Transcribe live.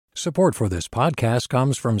Support for this podcast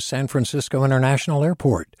comes from San Francisco International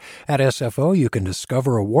Airport. At SFO, you can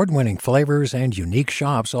discover award-winning flavors and unique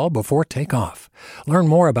shops all before takeoff. Learn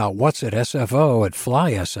more about what's at SFO at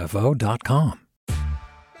flysfo.com.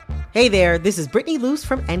 Hey there, this is Brittany Luce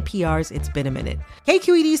from NPR's It's Been a Minute.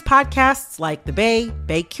 KQED's podcasts like The Bay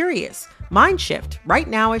Curious, Mindshift, Right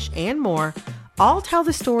Nowish, and more all tell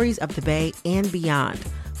the stories of the Bay and beyond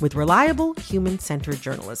with reliable, human-centered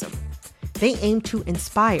journalism. They aim to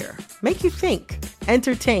inspire, make you think,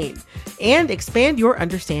 entertain, and expand your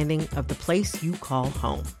understanding of the place you call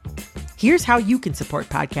home. Here's how you can support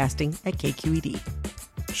podcasting at KQED.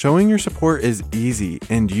 Showing your support is easy,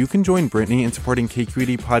 and you can join Brittany in supporting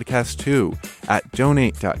KQED Podcast too at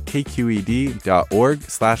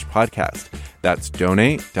donate.kqed.org/podcast. That's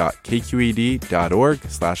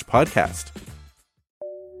donate.kqed.org/podcast.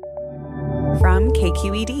 From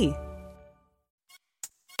KQED.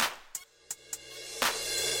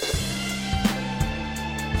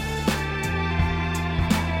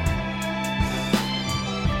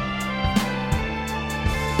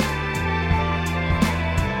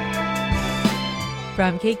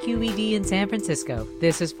 From KQED in San Francisco,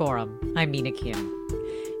 this is Forum. I'm Mina Kim.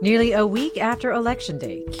 Nearly a week after Election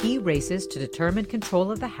Day, key races to determine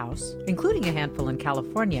control of the House, including a handful in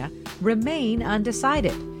California, remain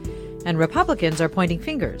undecided. And Republicans are pointing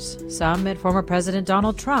fingers, some at former President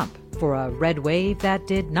Donald Trump, for a red wave that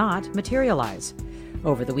did not materialize.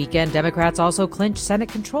 Over the weekend, Democrats also clinched Senate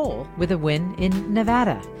control with a win in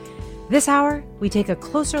Nevada. This hour, we take a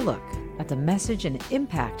closer look at the message and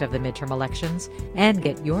impact of the midterm elections and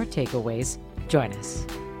get your takeaways. Join us.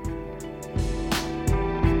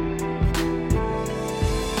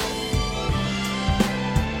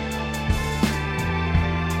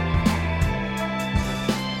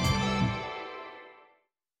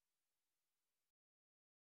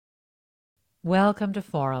 Welcome to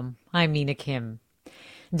Forum. I'm Mina Kim.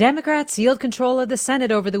 Democrats sealed control of the Senate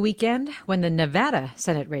over the weekend when the Nevada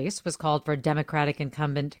Senate race was called for Democratic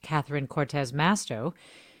incumbent Catherine Cortez Masto.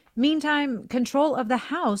 Meantime, control of the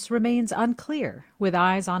House remains unclear, with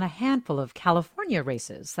eyes on a handful of California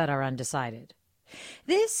races that are undecided.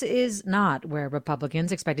 This is not where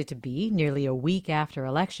Republicans expected to be nearly a week after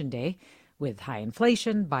Election Day, with high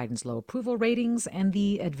inflation, Biden's low approval ratings, and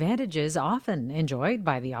the advantages often enjoyed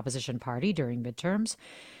by the opposition party during midterms.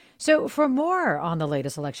 So for more on the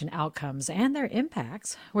latest election outcomes and their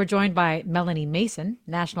impacts, we're joined by Melanie Mason,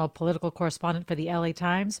 national political correspondent for the LA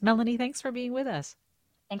Times. Melanie, thanks for being with us.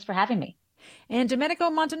 Thanks for having me. And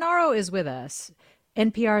Domenico Montanaro is with us,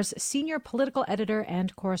 NPR's senior political editor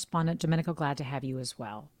and correspondent. Domenico, glad to have you as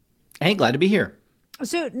well. Hey, glad to be here.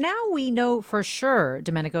 So now we know for sure,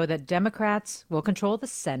 Domenico, that Democrats will control the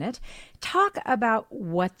Senate. Talk about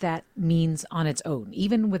what that means on its own,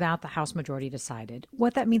 even without the House majority decided,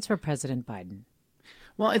 what that means for President Biden.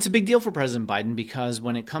 Well, it's a big deal for President Biden because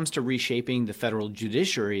when it comes to reshaping the federal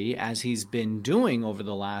judiciary, as he's been doing over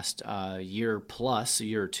the last year plus, a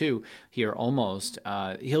year or two here almost,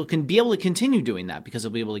 he'll be able to continue doing that because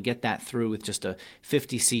he'll be able to get that through with just a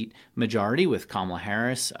 50-seat majority with Kamala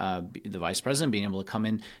Harris, the vice president, being able to come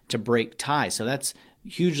in to break ties. So that's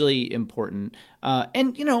hugely important.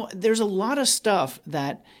 And, you know, there's a lot of stuff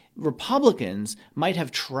that Republicans might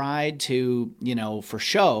have tried to, for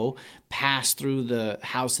show, pass through the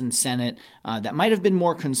House and Senate that might have been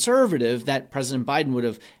more conservative that President Biden would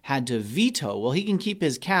have had to veto. Well, he can keep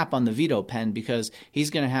his cap on the veto pen because he's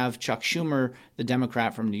going to have Chuck Schumer, the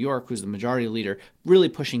Democrat from New York, who's the majority leader, really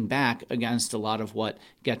pushing back against a lot of what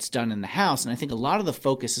gets done in the House. And I think a lot of the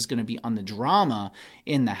focus is going to be on the drama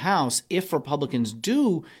in the House. If Republicans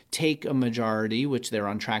do take a majority, which they're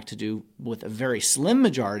on track to do with a very slim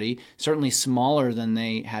majority, certainly smaller than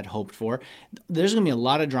they had hoped for, there's going to be a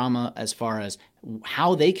lot of drama as far as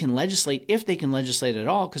how they can legislate, if they can legislate at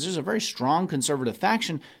all, because there's a very strong conservative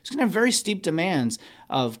faction who's going to have very steep demands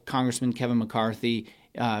of Congressman Kevin McCarthy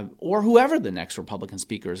or whoever the next Republican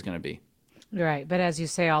speaker is going to be. Right. But as you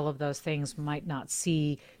say, all of those things might not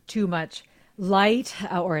see too much light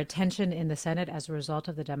or attention in the Senate as a result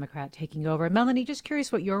of the Democrat taking over. Melanie, just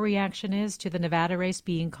curious what your reaction is to the Nevada race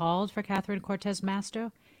being called for Catherine Cortez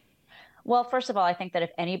Masto. Well, first of all, I think that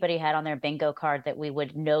if anybody had on their bingo card that we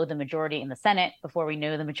would know the majority in the Senate before we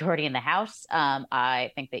know the majority in the House,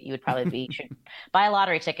 I think that you would probably should buy a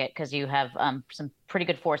lottery ticket because you have some pretty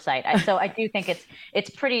good foresight. So I do think it's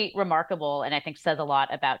pretty remarkable, and I think says a lot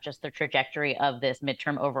about just the trajectory of this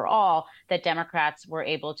midterm overall, that Democrats were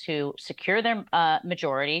able to secure their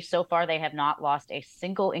majority. So far, they have not lost a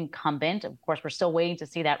single incumbent. Of course, we're still waiting to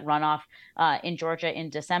see that runoff in Georgia in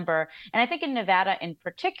December. And I think in Nevada in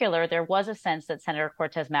particular, there was a sense that Senator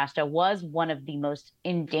Cortez Masto was one of the most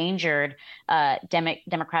endangered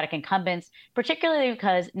Democratic incumbents, particularly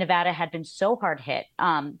because Nevada had been so hard hit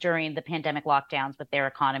during the pandemic lockdowns with their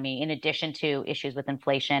economy, in addition to issues with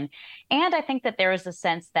inflation. And I think that there is a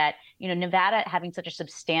sense that, Nevada having such a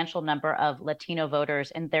substantial number of Latino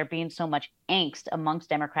voters and there being so much angst amongst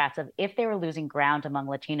Democrats of if they were losing ground among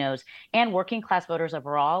Latinos and working class voters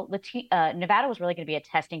overall, Nevada was really going to be a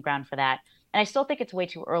testing ground for that. And I still think it's way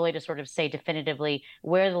too early to sort of say definitively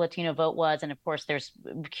where the Latino vote was. And of course, there's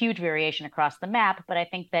huge variation across the map. But I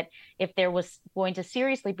think that if there was going to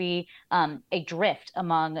seriously be a drift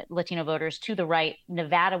among Latino voters to the right,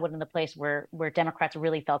 Nevada would have been the place where Democrats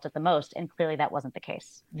really felt it the most. And clearly that wasn't the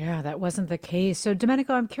case. Yeah, that wasn't the case. So,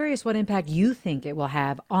 Domenico, I'm curious what impact you think it will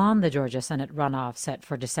have on the Georgia Senate runoff set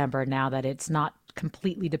for December, now that it's not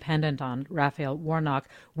completely dependent on Raphael Warnock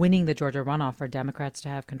winning the Georgia runoff for Democrats to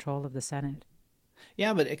have control of the Senate.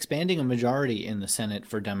 Yeah, but expanding a majority in the Senate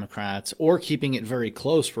for Democrats or keeping it very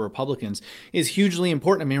close for Republicans is hugely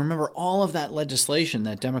important. I mean, remember all of that legislation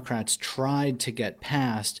that Democrats tried to get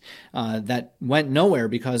passed that went nowhere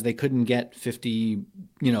because they couldn't get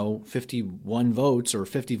 51 votes or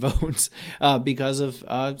 50 votes because of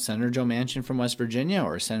Senator Joe Manchin from West Virginia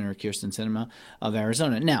or Senator Kyrsten Sinema of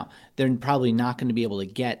Arizona. Now, they're probably not going to be able to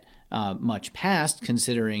get much passed,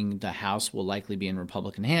 considering the House will likely be in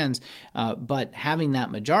Republican hands. But having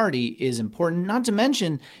that majority is important, not to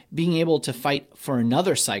mention being able to fight for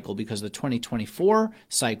another cycle, because the 2024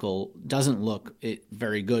 cycle doesn't look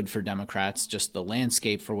very good for Democrats. Just the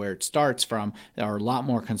landscape for where it starts from, there are a lot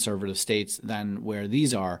more conservative states than where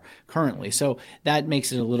these are currently. So that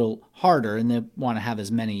makes it a little harder, and they want to have as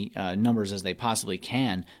many numbers as they possibly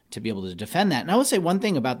can to be able to defend that. And I would say one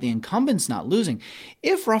thing about the incumbents not losing: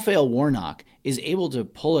 if Raphael Warnock is able to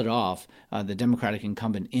pull it off, the Democratic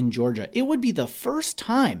incumbent in Georgia, it would be the first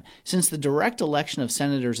time since the direct election of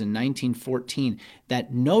senators in 1914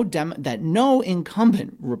 that no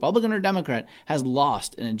incumbent, Republican or Democrat, has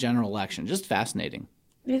lost in a general election. Just fascinating.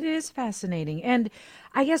 It is fascinating. And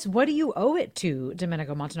I guess, what do you owe it to,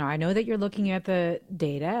 Domenico Montanaro? I know that you're looking at the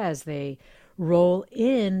data as they roll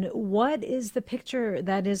in. What is the picture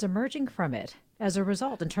that is emerging from it as a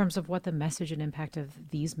result in terms of what the message and impact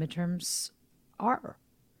of these midterms are?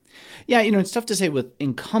 Yeah, it's tough to say with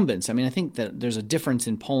incumbents. I mean, I think that there's a difference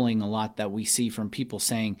in polling a lot that we see from people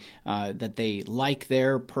saying that they like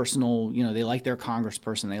their personal, they like their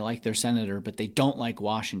congressperson, they like their senator, but they don't like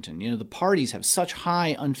Washington. The parties have such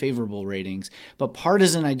high unfavorable ratings, but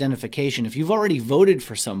partisan identification, if you've already voted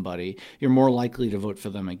for somebody, you're more likely to vote for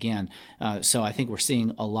them again. So I think we're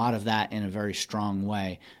seeing a lot of that in a very strong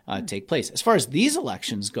way take place. As far as these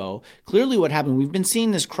elections go, clearly what happened, we've been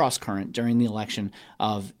seeing this cross current during the election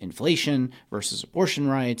of inflation versus abortion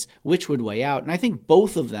rights, which would weigh out. And I think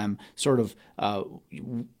both of them sort of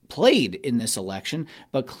played in this election,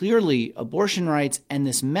 but clearly abortion rights and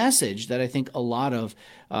this message that I think a lot of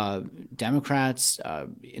Democrats,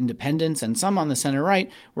 independents, and some on the center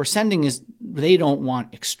right were sending is they don't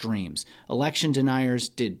want extremes. Election deniers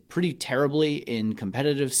did pretty terribly in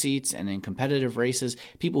competitive seats and in competitive races.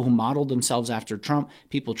 People who modeled themselves after Trump,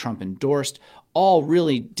 people Trump endorsed, all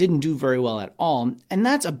really didn't do very well at all. And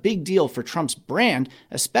that's a big deal for Trump's brand,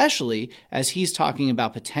 especially as he's talking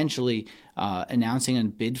about potentially announcing a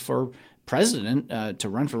bid for president to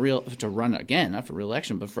run again, not for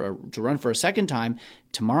re-election, but to run for a second time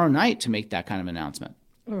tomorrow night to make that kind of announcement.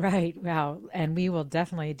 Right. Wow. And we will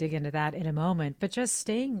definitely dig into that in a moment. But just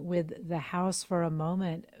staying with the House for a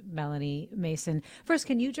moment, Melanie Mason, first,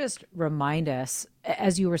 can you just remind us,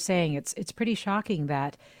 as you were saying, it's pretty shocking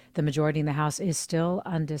that the majority in the House is still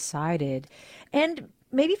undecided. And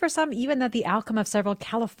maybe for some, even that the outcome of several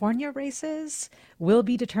California races will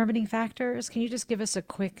be determining factors. Can you just give us a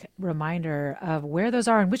quick reminder of where those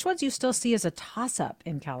are and which ones you still see as a toss-up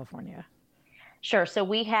in California? Sure. So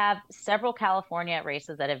we have several California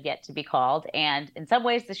races that have yet to be called. And in some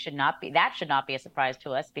ways, that should not be a surprise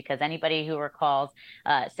to us, because anybody who recalls,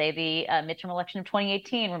 say, the midterm election of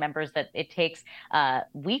 2018 remembers that it takes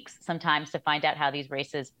weeks sometimes to find out how these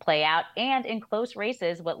races play out. And in close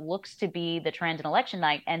races, what looks to be the trend in election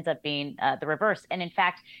night ends up being the reverse. And in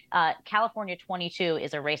fact, California 22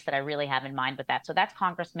 is a race that I really have in mind with that. So that's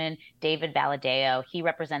Congressman David Valadao. He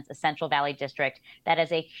represents a Central Valley district that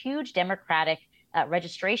has a huge Democratic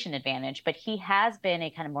registration advantage, but he has been a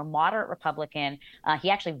kind of more moderate Republican. He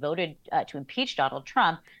actually voted to impeach Donald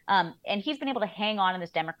Trump, and he's been able to hang on in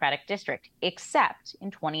this Democratic district, except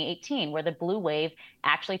in 2018, where the blue wave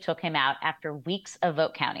actually took him out after weeks of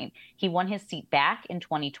vote counting. He won his seat back in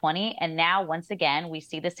 2020, and now once again we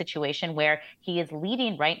see the situation where he is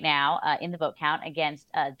leading right now in the vote count against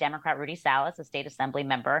Democrat Rudy Salas, a state assembly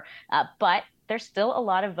member, but there's still a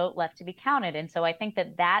lot of vote left to be counted. And so I think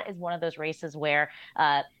that is one of those races where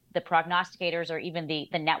the prognosticators or even the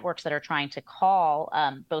networks that are trying to call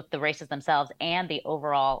both the races themselves and the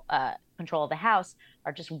overall control of the House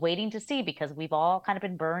are just waiting to see, because we've all kind of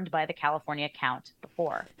been burned by the California count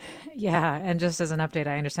before. Yeah, and just as an update,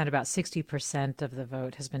 I understand about 60% of the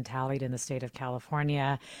vote has been tallied in the state of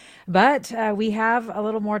California. But we have a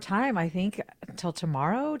little more time, I think, until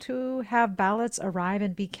tomorrow to have ballots arrive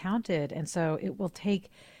and be counted. And so it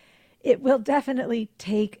will definitely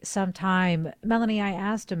take some time. Melanie, I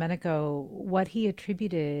asked Domenico what he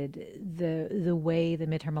attributed the way the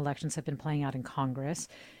midterm elections have been playing out in Congress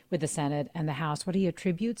with the Senate and the House, what he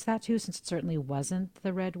attributes that to, since it certainly wasn't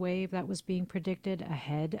the red wave that was being predicted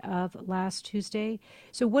ahead of last Tuesday.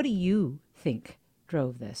 So what do you think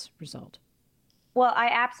drove this result? Well, I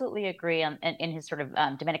absolutely agree in his sort of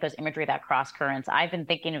Domenico's imagery about cross currents. I've been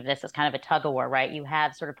thinking of this as kind of a tug of war, right? You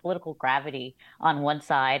have sort of political gravity on one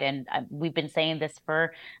side, and we've been saying this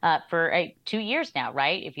for 2 years now,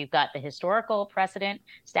 right? If you've got the historical precedent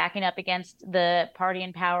stacking up against the party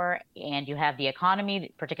in power, and you have the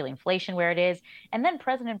economy, particularly inflation where it is, and then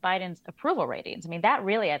President Biden's approval ratings. I mean, that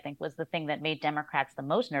really, I think, was the thing that made Democrats the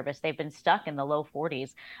most nervous. They've been stuck in the low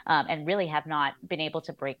 40s and really have not been able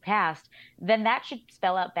to break past. Then that should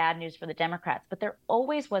spell out bad news for the Democrats. But there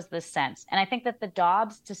always was this sense, and I think that the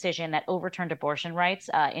Dobbs decision that overturned abortion rights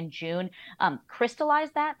in June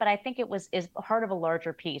crystallized that, but I think is part of a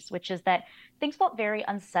larger piece, which is that things felt very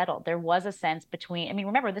unsettled. There was a sense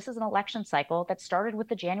remember, this is an election cycle that started with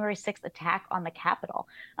the January 6th attack on the Capitol.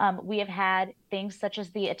 We have had things such as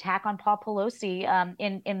the attack on Paul Pelosi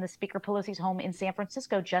in the Speaker Pelosi's home in San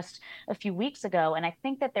Francisco just a few weeks ago. And I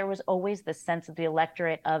think that there was always this sense of the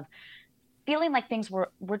electorate of feeling like things were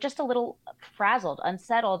just a little frazzled,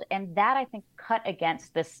 unsettled, and that I think cut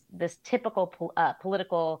against this typical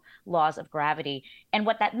political laws of gravity. And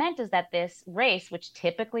what that meant is that this race, which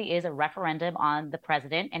typically is a referendum on the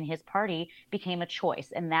president and his party, became a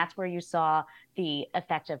choice, and that's where you saw the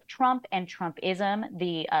effect of Trump and Trumpism,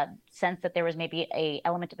 the sense that there was maybe a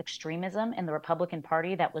element of extremism in the Republican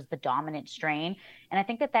Party that was the dominant strain. And I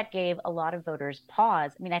think that gave a lot of voters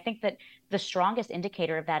pause. I mean, I think that the strongest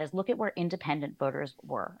indicator of that is look at where independent voters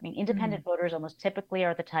were. I mean, independent voters almost typically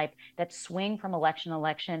are the type that swing from election to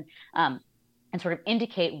election and sort of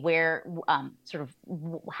indicate where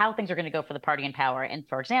how things are going to go for the party in power. And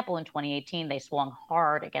for example, in 2018, they swung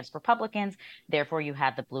hard against Republicans. Therefore, you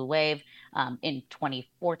had the blue wave. In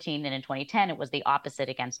 2014 and in 2010, it was the opposite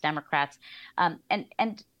against Democrats. And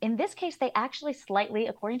in this case, they actually slightly,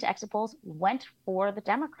 according to exit polls, went for the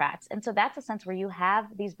Democrats. And so that's a sense where you have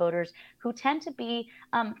these voters who tend to be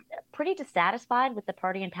pretty dissatisfied with the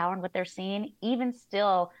party in power and what they're seeing, even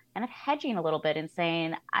still kind of hedging a little bit and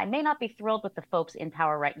saying, I may not be thrilled with the folks in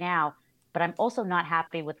power right now, but I'm also not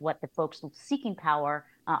happy with what the folks seeking power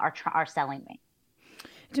are selling me.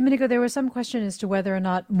 Domenico, there was some question as to whether or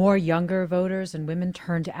not more younger voters and women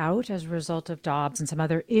turned out as a result of Dobbs and some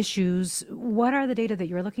other issues. What are the data that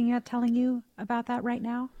you're looking at telling you about that right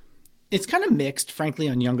now? It's kind of mixed, frankly,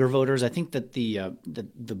 on younger voters. I think that the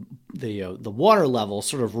water level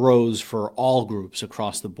sort of rose for all groups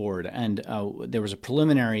across the board, and there was a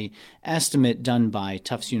preliminary estimate done by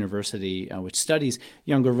Tufts University, which studies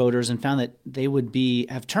younger voters, and found that they would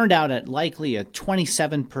have turned out at likely a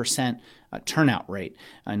 27% turnout rate.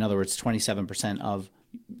 In other words, 27% of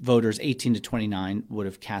voters 18 to 29 would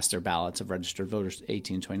have cast their ballots, of registered voters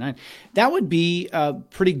 18 to 29. That would be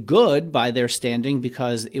pretty good by their standing,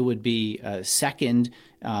 because it would be second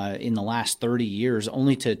in the last 30 years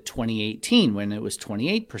only to 2018 when it was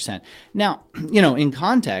 28%. Now, in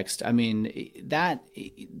context, I mean, that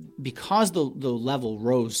because the level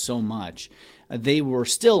rose so much, they were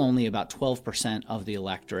still only about 12% of the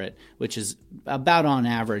electorate, which is about on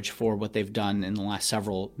average for what they've done in the last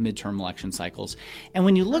several midterm election cycles. And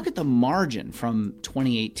when you look at the margin from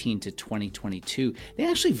 2018 to 2022, they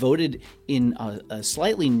actually voted in a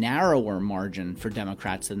slightly narrower margin for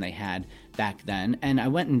Democrats than they had back then. And I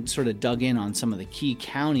went and sort of dug in on some of the key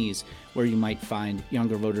counties where you might find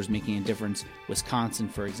younger voters making a difference. Wisconsin,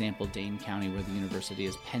 for example, Dane County, where the university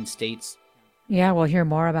is, Penn State's. Yeah, we'll hear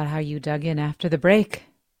more about how you dug in after the break.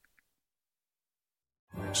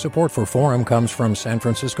 Support for Forum comes from San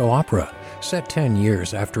Francisco Opera. Set 10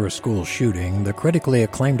 years after a school shooting, the critically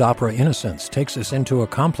acclaimed opera Innocence takes us into a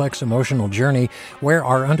complex emotional journey where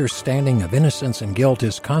our understanding of innocence and guilt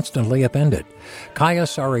is constantly upended. Kaya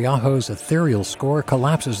Sariaho's ethereal score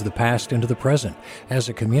collapses the past into the present as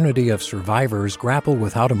a community of survivors grapple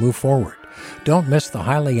with how to move forward. Don't miss the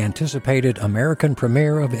highly anticipated American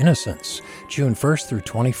premiere of Innocence, June 1st through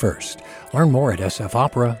 21st. Learn more at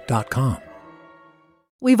sfopera.com.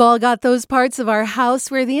 We've all got those parts of our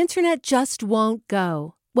house where the internet just won't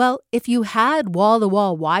go. Well, if you had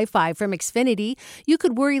wall-to-wall Wi-Fi from Xfinity, you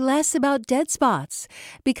could worry less about dead spots.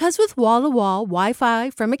 Because with wall-to-wall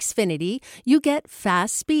Wi-Fi from Xfinity, you get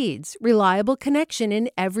fast speeds, reliable connection in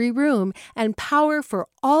every room, and power for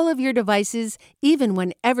all of your devices, even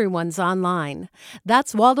when everyone's online.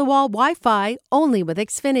 That's wall-to-wall Wi-Fi only with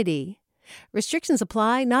Xfinity. Restrictions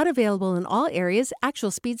apply, not available in all areas.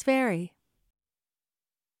 Actual speeds vary.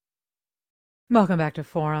 Welcome back to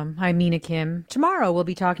Forum. I'm Mina Kim. Tomorrow we'll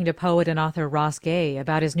be talking to poet and author Ross Gay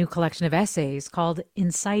about his new collection of essays called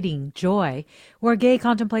Inciting Joy, where Gay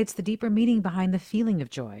contemplates the deeper meaning behind the feeling of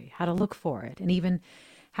joy, how to look for it, and even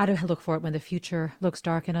how to look for it when the future looks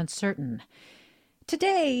dark and uncertain.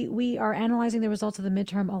 Today, we are analyzing the results of the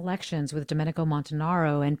midterm elections with Domenico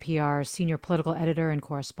Montanaro, NPR's senior political editor and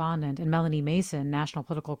correspondent, and Melanie Mason, national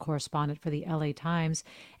political correspondent for the LA Times.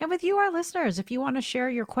 And with you, our listeners, if you want to share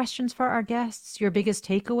your questions for our guests, your biggest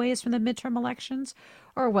takeaways from the midterm elections,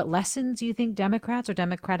 or what lessons you think Democrats or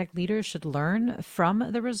Democratic leaders should learn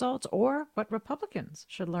from the results, or what Republicans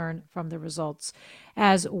should learn from the results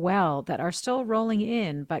as well that are still rolling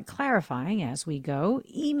in, but clarifying as we go,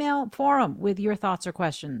 email Forum with your thoughts or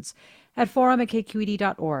questions at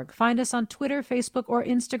forum@kqed.org. Find us on Twitter, Facebook, or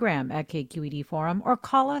Instagram at KQED Forum, or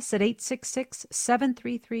call us at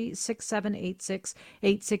 866-733-6786,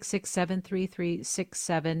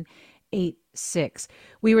 866-733-6786.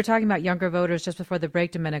 We were talking about younger voters just before the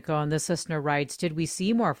break, Domenico, and this listener writes, did we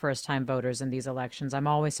see more first-time voters in these elections? I'm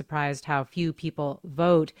always surprised how few people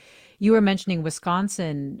vote. You were mentioning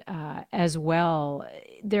Wisconsin as well.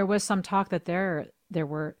 There was some talk that there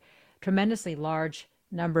were tremendously large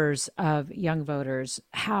numbers of young voters.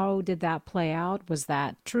 How did that play out? Was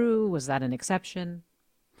that true? Was that an exception?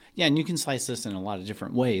 Yeah, and you can slice this in a lot of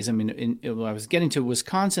different ways. I mean, I was getting to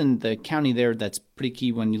Wisconsin, the county there that's pretty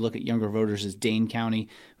key when you look at younger voters is Dane County,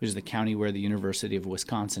 which is the county where the University of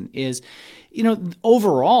Wisconsin is. You know,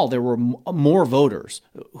 overall, there were more voters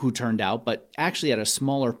who turned out, but actually at a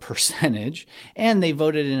smaller percentage, and they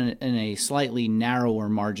voted in a slightly narrower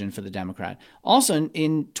margin for the Democrat. Also,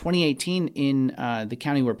 in 2018, in the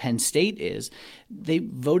county where Penn State is, they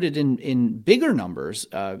voted in bigger numbers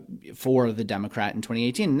for the Democrat in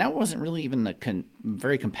 2018. And that wasn't really even a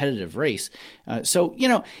very competitive race. So, you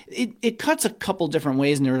know, it cuts a couple different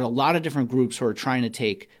ways, and there are a lot of different groups who are trying to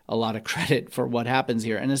take a lot of credit for what happens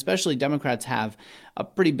here. And especially Democrats have a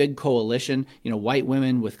pretty big coalition. You know, white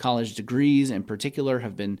women with college degrees in particular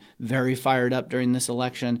have been very fired up during this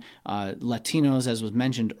election. Latinos, as was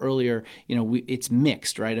mentioned earlier, you know, it's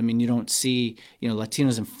mixed, right? I mean, you don't see, you know,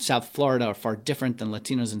 Latinos in South Florida are far different than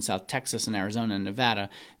Latinos in South Texas and Arizona and Nevada.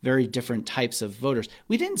 Very different types of voters.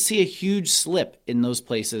 We didn't see a huge slip in those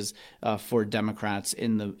places for Democrats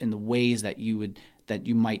in the ways that you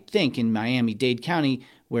might think. In Miami-Dade County,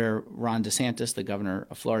 where Ron DeSantis, the governor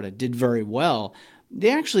of Florida, did very well, they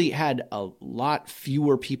actually had a lot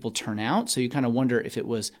fewer people turn out. So you kind of wonder if it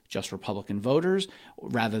was just Republican voters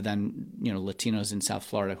rather than, you know, Latinos in South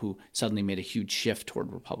Florida who suddenly made a huge shift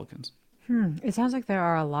toward Republicans. It sounds like there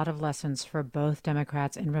are a lot of lessons for both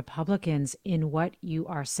Democrats and Republicans in what you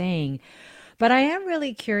are saying. But I am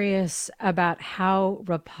really curious about how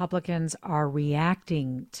Republicans are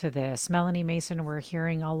reacting to this. Melanie Mason, we're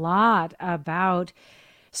hearing a lot about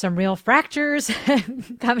some real fractures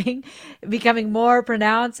becoming more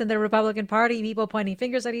pronounced in the Republican Party, people pointing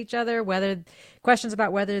fingers at each other, questions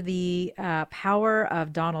about whether the power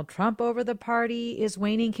of Donald Trump over the party is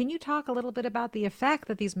waning. Can you talk a little bit about the effect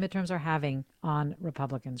that these midterms are having on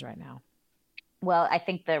Republicans right now? Well, I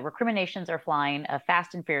think the recriminations are flying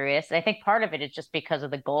fast and furious. And I think part of it is just because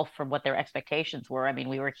of the gulf from what their expectations were. I mean,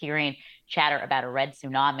 we were hearing chatter about a red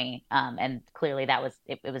tsunami, and clearly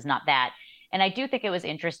it was not that. And I do think it was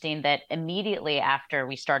interesting that immediately after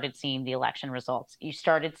we started seeing the election results, you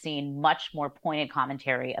started seeing much more pointed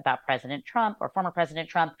commentary about President Trump or former President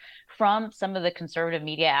Trump from some of the conservative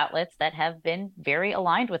media outlets that have been very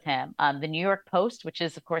aligned with him. The New York Post, which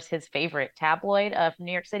is, of course, his favorite tabloid from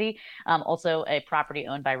New York City, also a property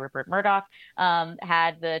owned by Rupert Murdoch,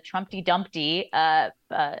 had the Trumpty Dumpty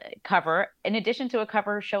cover, in addition to a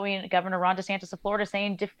cover showing Governor Ron DeSantis of Florida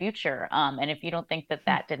saying "de future." And if you don't think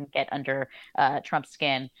that didn't get under Trump's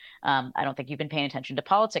skin, I don't think you've been paying attention to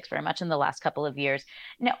politics very much in the last couple of years.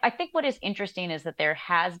 Now, I think what is interesting is that there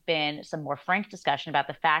has been some more frank discussion about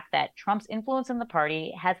the fact that Trump's influence in the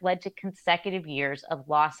party has led to consecutive years of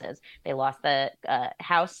losses. They lost the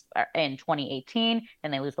House in 2018,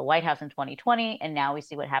 then they lose the White House in 2020, and now we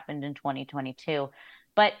see what happened in 2022.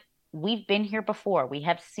 But we've been here before. We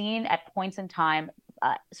have seen at points in time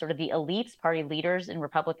sort of the elites, party leaders in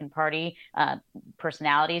Republican Party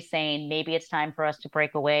personalities saying maybe it's time for us to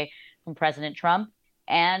break away from President Trump.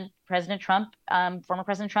 And President Trump, former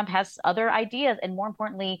President Trump, has other ideas. And more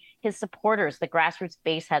importantly, his supporters, the grassroots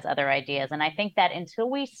base, has other ideas. And I think that until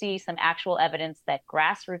we see some actual evidence that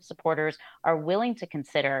grassroots supporters are willing to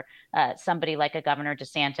consider somebody like a Governor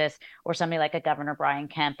DeSantis or somebody like a Governor Brian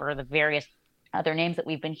Kemp or the various other names that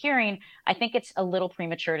we've been hearing, I think it's a little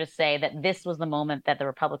premature to say that this was the moment that the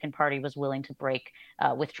Republican Party was willing to break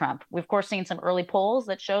with Trump. We've, of course, seen some early polls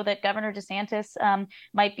that show that Governor DeSantis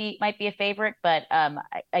might be a favorite, but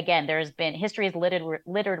again, history is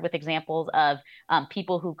littered with examples of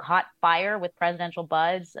people who caught fire with presidential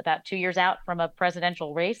buds about 2 years out from a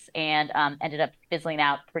presidential race and ended up fizzling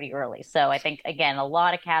out pretty early. So I think, again, a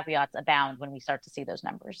lot of caveats abound when we start to see those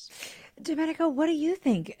numbers. Domenico, what do you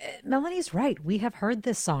think? Melanie's right. We have heard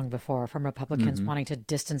this song before from Republicans wanting to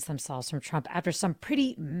distance themselves from Trump after some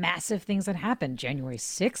pretty massive things that happened. January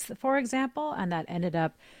 6th, for example, and that ended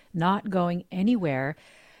up not going anywhere.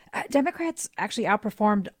 Democrats actually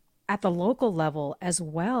outperformed at the local level as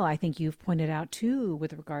well. I think you've pointed out, too,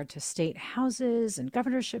 with regard to state houses and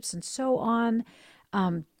governorships and so on.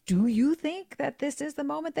 Do you think that this is the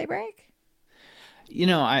moment they break?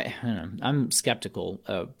 I'm skeptical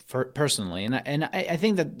personally, and I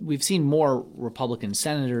think that we've seen more Republican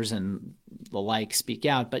senators and the like speak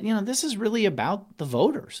out. But this is really about the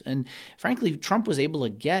voters, and frankly, Trump was able to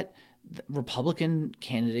get Republican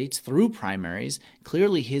candidates through primaries.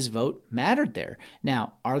 Clearly, his vote mattered there.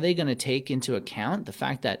 Now, are they going to take into account the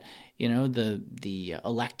fact that the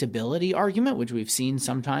electability argument, which we've seen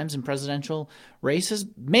sometimes in presidential races?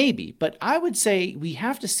 Maybe, but I would say we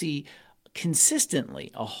have to see consistently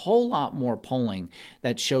a whole lot more polling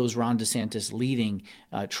that shows Ron DeSantis leading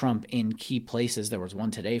Trump in key places. There was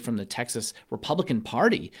one today from the Texas Republican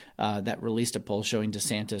Party that released a poll showing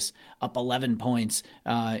DeSantis up 11 points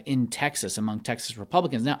in Texas among Texas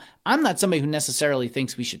Republicans. Now, I'm not somebody who necessarily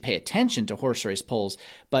thinks we should pay attention to horse race polls,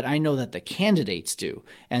 but I know that the candidates do.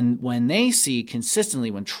 And when they see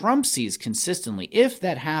consistently, when Trump sees consistently, if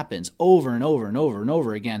that happens over and over and over and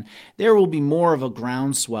over again, there will be more of a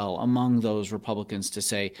groundswell among those Republicans to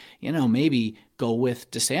say, maybe go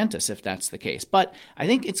with DeSantis if that's the case. But I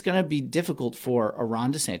think it's going to be difficult for a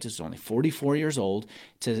Ron DeSantis, who's only 44 years old,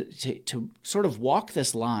 to sort of walk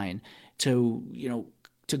this line to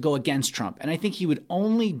go against Trump. And I think he would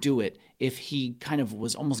only do it if he kind of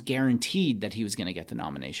was almost guaranteed that he was going to get the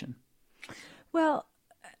nomination. Well,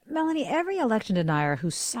 Melanie, every election denier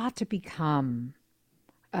who sought to become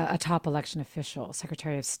a top election official,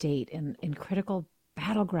 Secretary of State in critical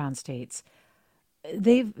battleground states,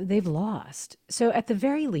 they've lost. So at the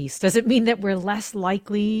very least, does it mean that we're less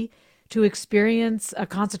likely to experience a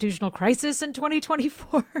constitutional crisis in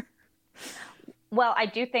 2024? Well, I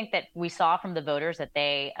do think that we saw from the voters that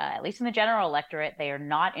they, at least in the general electorate, they are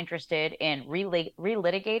not interested in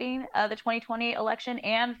relitigating the 2020 election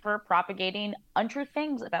and for propagating untrue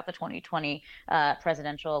things about the 2020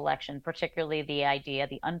 presidential election, particularly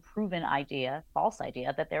the unproven idea, false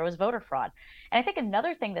idea that there was voter fraud. And I think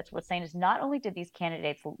another thing that's worth saying is not only did these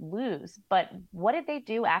candidates lose, but what did they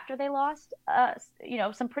do after they lost?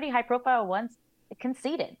 Some pretty high profile ones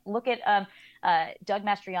conceded. Look at Doug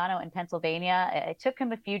Mastriano in Pennsylvania. It took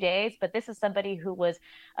him a few days, but this is somebody who was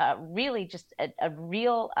really just a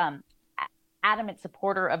real adamant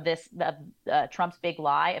supporter of Trump's big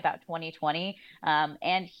lie about 2020.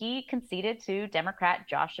 And he conceded to Democrat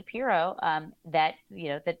Josh Shapiro that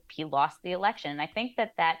he lost the election. And I think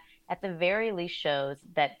that at the very least shows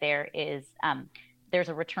that there's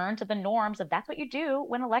a return to the norms of that's what you do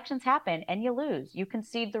when elections happen and you lose. You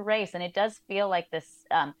concede the race. And it does feel like this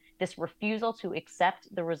refusal to accept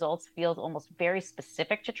the results feels almost very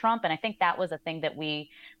specific to Trump. And I think that was a thing that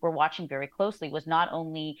we were watching very closely, was not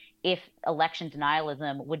only if election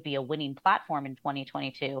denialism would be a winning platform in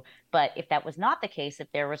 2022, but if that was not the case,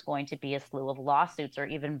 if there was going to be a slew of lawsuits or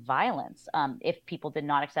even violence if people did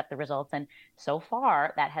not accept the results. And so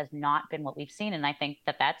far, that has not been what we've seen. And I think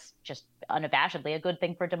that that's just unabashedly a good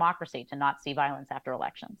thing for democracy to not see violence after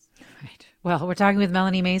elections. Right. Well, we're talking with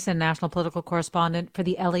Melanie Mason, national political correspondent for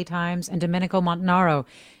the LA Times, and Domenico Montanaro,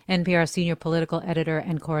 NPR senior political editor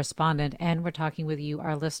and correspondent. And we're talking with you,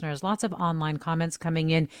 our listeners. Lots of online comments coming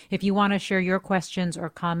in. If you want to share your questions or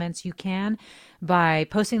comments, you can by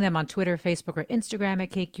posting them on Twitter, Facebook, or Instagram at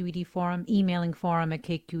KQED Forum, emailing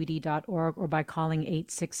forum@kqed.org, or by calling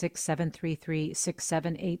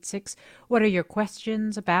 866-733-6786. What are your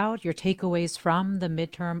questions about, your takeaways from the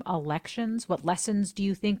midterm elections? What lessons do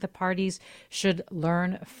you think the parties should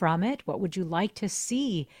learn from it? What would you like to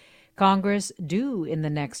see Congress do in the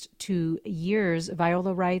next 2 years?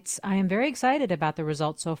 Viola writes, I am very excited about the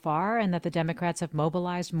results so far and that the Democrats have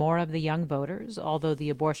mobilized more of the young voters, although the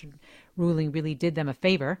abortion ruling really did them a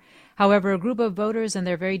favor. However, a group of voters and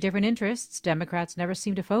their very different interests Democrats never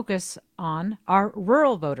seem to focus on are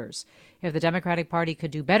rural voters. If the Democratic Party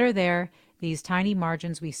could do better there, these tiny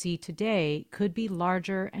margins we see today could be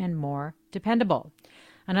larger and more dependable.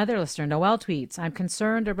 Another listener, Noel, tweets, I'm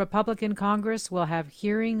concerned a Republican Congress will have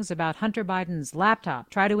hearings about Hunter Biden's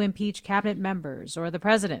laptop, try to impeach cabinet members or the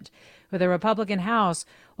president. With a Republican House,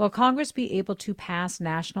 will Congress be able to pass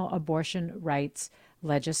national abortion rights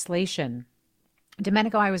legislation?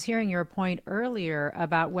 Domenico, I was hearing your point earlier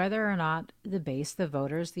about whether or not the base, the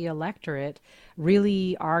voters, the electorate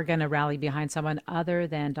really are going to rally behind someone other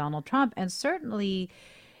than Donald Trump. And certainly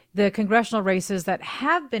the congressional races that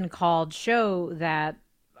have been called show that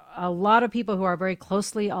a lot of people who are very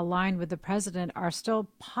closely aligned with the president are still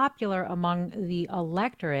popular among the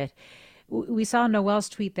electorate. We saw Noel's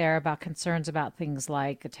tweet there about concerns about things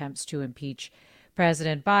like attempts to impeach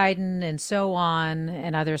President Biden and so on,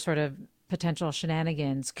 and other sort of potential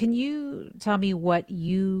shenanigans. Can you tell me what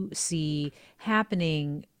you see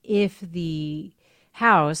happening if the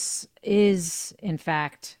House is, in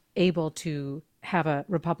fact, able to have a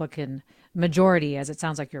Republican majority, as it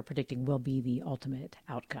sounds like you're predicting will be the ultimate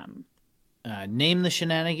outcome? Name the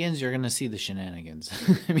shenanigans, you're going to see the shenanigans.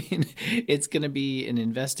 I mean, it's going to be an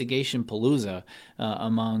investigation palooza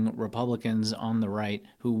among Republicans on the right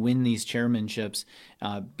who win these chairmanships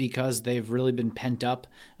because they've really been pent up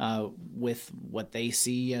with what they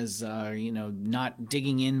see as, not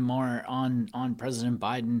digging in more on President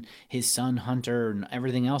Biden, his son Hunter, and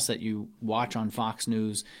everything else that you watch on Fox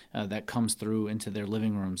News that comes through into their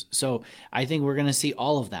living rooms. So I think we're going to see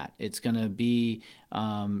all of that. It's going to be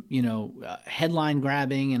headline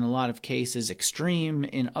grabbing in a lot of cases, extreme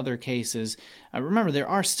in other cases. Remember, there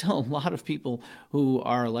are still a lot of people who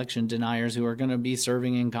are election deniers who are going to be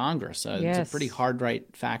serving in Congress. Yes. It's a pretty hard right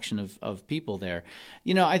faction of people there.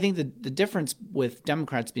 I think the difference with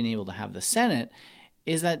Democrats being able to have the Senate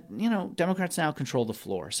is that, Democrats now control the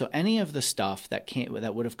floor. So any of the stuff that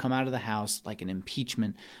would have come out of the House, like an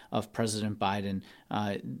impeachment of President Biden,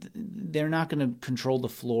 they're not going to control the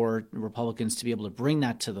floor, Republicans, to be able to bring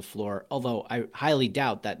that to the floor, although I highly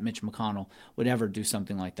doubt that Mitch McConnell would ever do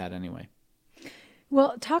something like that anyway.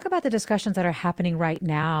 Well, talk about the discussions that are happening right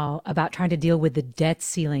now about trying to deal with the debt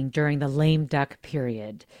ceiling during the lame duck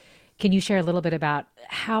period. Can you share a little bit about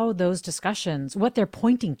how those discussions, what they're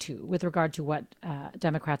pointing to with regard to what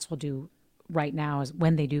Democrats will do right now is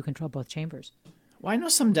when they do control both chambers? Well, I know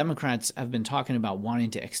some Democrats have been talking about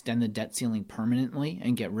wanting to extend the debt ceiling permanently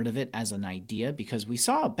and get rid of it as an idea, because we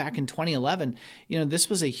saw back in 2011, this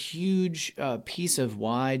was a huge piece of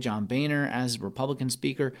why John Boehner, as Republican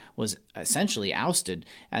Speaker, was essentially ousted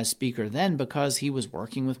as Speaker then, because he was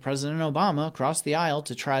working with President Obama across the aisle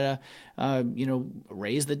to try to,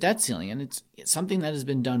 raise the debt ceiling. And it's something that has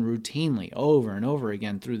been done routinely over and over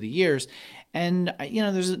again through the years. And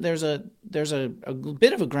there's a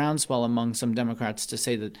bit of a groundswell among some Democrats to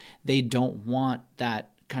say that they don't want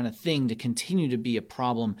that kind of thing to continue to be a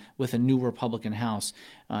problem with a new Republican House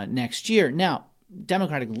next year. Now,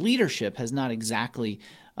 Democratic leadership has not exactly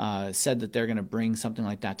said that they're going to bring something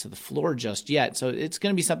like that to the floor just yet. So it's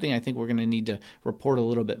going to be something I think we're going to need to report a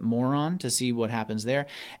little bit more on to see what happens there.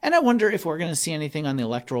 And I wonder if we're going to see anything on the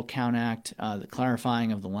Electoral Count Act, the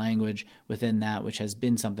clarifying of the language within that, which has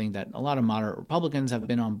been something that a lot of moderate Republicans have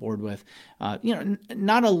been on board with.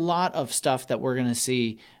 Not a lot of stuff that we're going to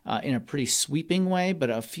see in a pretty sweeping way, but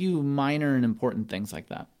a few minor and important things like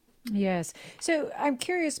that. Yes. So I'm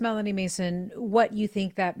curious, Melanie Mason, what you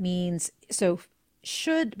think that means. So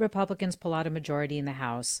should Republicans pull out a majority in the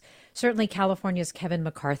House? Certainly California's Kevin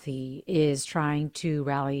McCarthy is trying to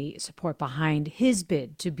rally support behind his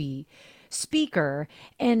bid to be Speaker.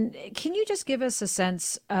 And can you just give us a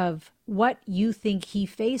sense of what you think he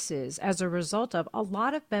faces as a result of a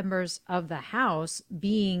lot of members of the House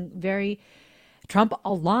being very Trump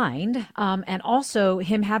aligned, and also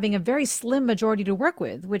him having a very slim majority to work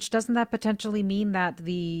with, which doesn't that potentially mean that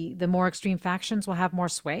the more extreme factions will have more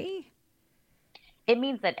sway? It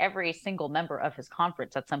means that every single member of his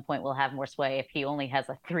conference at some point will have more sway if he only has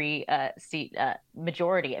a three-seat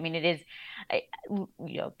majority. I mean, it is,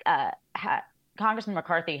 Congressman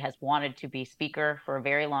McCarthy has wanted to be speaker for a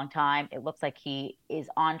very long time. It looks like he is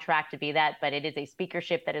on track to be that, but it is a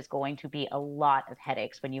speakership that is going to be a lot of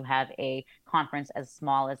headaches when you have a conference as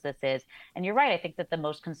small as this is. And you're right. I think that the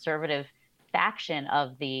most conservative faction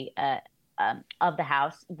of the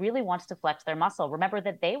House really wants to flex their muscle. Remember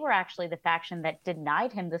that they were actually the faction that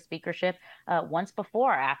denied him the speakership once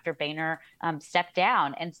before after Boehner stepped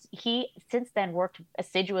down. And he since then worked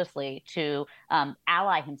assiduously to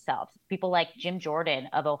ally himself. People like Jim Jordan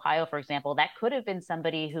of Ohio, for example, that could have been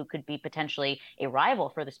somebody who could be potentially a rival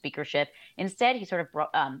for the speakership. Instead, he sort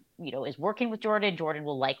of, is working with Jordan. Jordan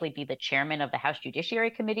will likely be the chairman of the House Judiciary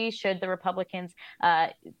Committee should the Republicans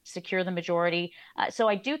secure the majority. So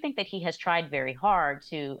I do think that he has tried very hard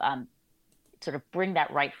to sort of bring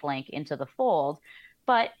that right flank into the fold.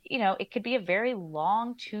 But, it could be a very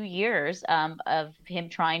long 2 years of him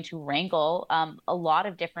trying to wrangle a lot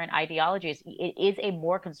of different ideologies. It is a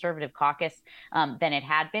more conservative caucus than it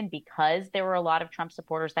had been because there were a lot of Trump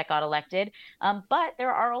supporters that got elected. But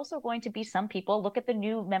there are also going to be some people. Look at the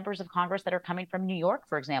new members of Congress that are coming from New York,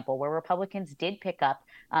 for example, where Republicans did pick up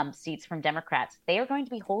seats from Democrats. They are going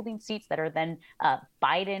to be holding seats that are then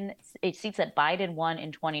seats that Biden won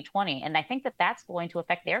in 2020. And I think that that's going to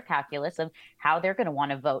affect their calculus of how they're going to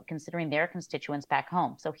want to vote, considering their constituents back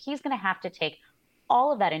home. So he's going to have to take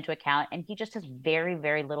all of that into account, and he just has very,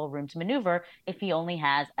 very little room to maneuver if he only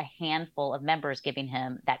has a handful of members giving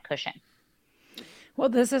him that cushion. Well,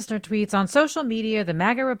 this listener tweets, on social media, the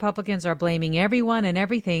MAGA Republicans are blaming everyone and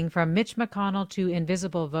everything from Mitch McConnell to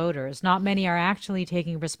invisible voters. Not many are actually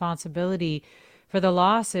taking responsibility for the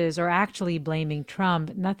losses or actually blaming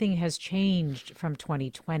Trump. Nothing has changed from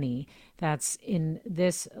 2020. That's in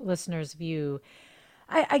this listener's view.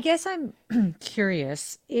 I guess I'm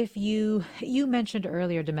curious if you mentioned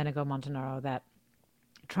earlier, Domenico Montanaro, that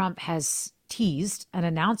Trump has teased an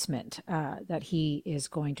announcement that he is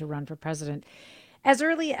going to run for president as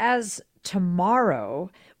early as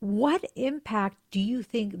tomorrow. What impact do you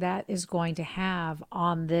think that is going to have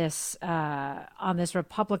on this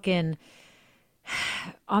Republican?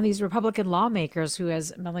 On these Republican lawmakers who,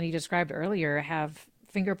 as Melanie described earlier, have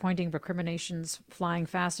finger-pointing recriminations flying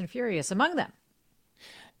fast and furious among them?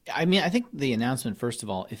 I mean, I think the announcement, first of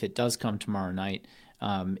all, if it does come tomorrow night,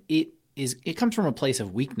 it comes from a place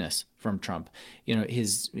of weakness from Trump.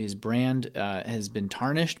 His brand has been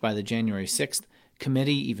tarnished by the January 6th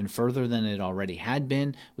committee even further than it already had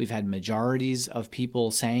been. We've had majorities of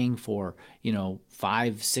people saying for,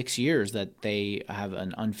 5-6 years that they have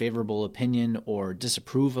an unfavorable opinion or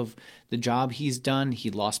disapprove of the job he's done.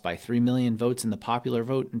 He lost by 3 million votes in the popular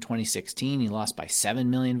vote in 2016. He lost by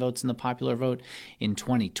 7 million votes in the popular vote in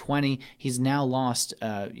 2020. He's now lost,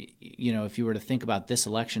 if you were to think about this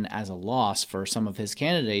election as a loss for some of his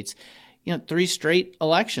candidates, 3 straight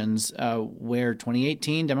elections where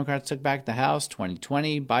 2018 Democrats took back the House,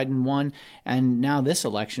 2020 Biden won, and now this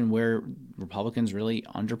election where Republicans really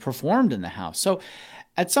underperformed in the House. So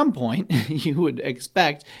at some point, you would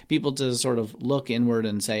expect people to sort of look inward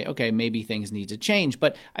and say, okay, maybe things need to change.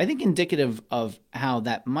 But I think indicative of how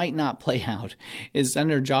that might not play out is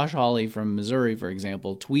Senator Josh Hawley from Missouri, for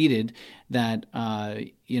example, tweeted that,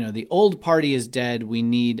 the old party is dead. We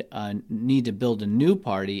need to build a new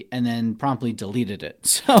party, and then promptly deleted it.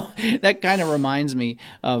 So that kind of reminds me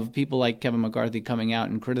of people like Kevin McCarthy coming out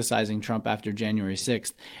and criticizing Trump after January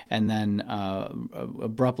 6th, and then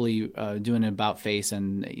abruptly doing an about face and,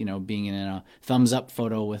 being in a thumbs up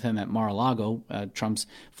photo with him at Mar-a-Lago, Trump's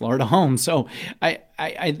Florida home. So I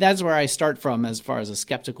that's where I start from as far as a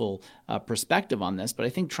skeptical perspective on this. But I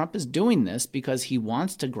think Trump is doing this because he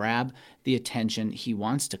wants to grab the attention. He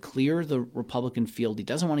wants to clear the Republican field. He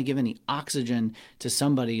doesn't want to give any oxygen to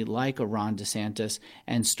somebody like a Ron DeSantis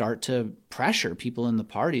and start to pressure people in the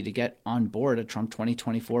party to get on board a Trump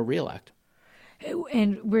 2024 reelect.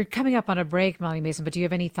 And we're coming up on a break, Melanie Mason, but do you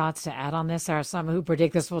have any thoughts to add on this? There are some who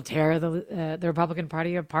predict this will tear the Republican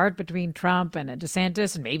Party apart between Trump and a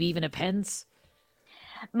DeSantis and maybe even a Pence.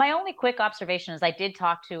 My only quick observation is I did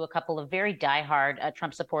talk to a couple of very diehard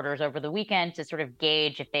Trump supporters over the weekend to sort of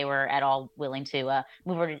gauge if they were at all willing to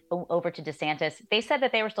move over to DeSantis. They said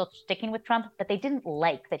that they were still sticking with Trump, but they didn't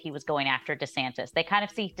like that he was going after DeSantis. They kind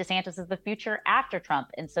of see DeSantis as the future after Trump,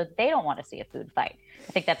 and so they don't want to see a food fight.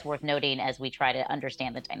 I think that's worth noting as we try to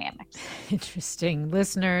understand the dynamics. Interesting.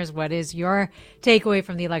 Listeners, what is your takeaway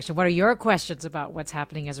from the election? What are your questions about what's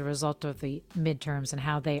happening as a result of the midterms and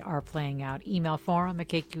how they are playing out? Email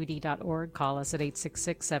forum@kqed.org. Call us at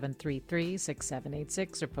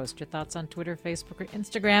 866-733-6786 or post your thoughts on Twitter, Facebook, or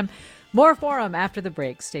Instagram. More Forum after the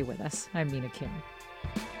break. Stay with us. I'm Mina Kim.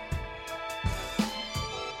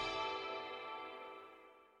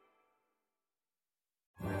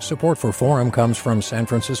 Support for Forum comes from San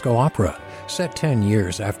Francisco Opera. Set 10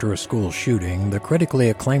 years after a school shooting, the critically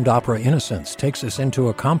acclaimed opera Innocence takes us into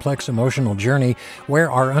a complex emotional journey where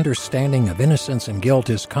our understanding of innocence and guilt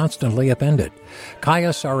is constantly upended. Kaya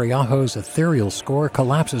Sariaho's ethereal score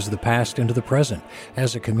collapses the past into the present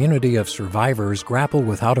as a community of survivors grapple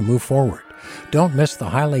with how to move forward. Don't miss the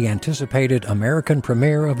highly anticipated American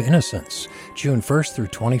premiere of Innocence, June 1st through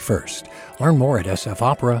 21st. Learn more at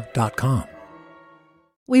sfopera.com.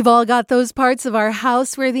 We've all got those parts of our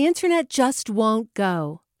house where the internet just won't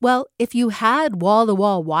go. Well, if you had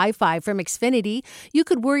wall-to-wall Wi-Fi from Xfinity, you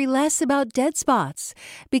could worry less about dead spots.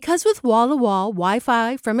 Because with wall-to-wall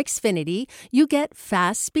Wi-Fi from Xfinity, you get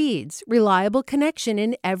fast speeds, reliable connection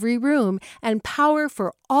in every room, and power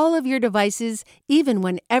for all of your devices, even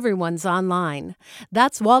when everyone's online.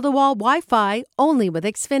 That's wall-to-wall Wi-Fi only with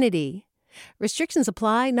Xfinity. Restrictions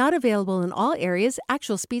apply, not available in all areas.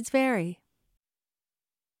 Actual speeds vary.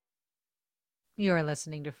 You're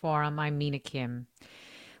listening to Forum. I'm Mina Kim.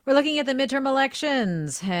 We're looking at the midterm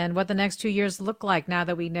elections and what the next 2 years look like now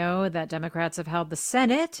that we know that Democrats have held the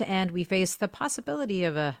Senate and we face the possibility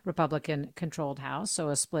of a Republican-controlled House, so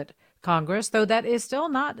a split Congress, though that is still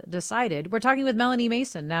not decided. We're talking with Melanie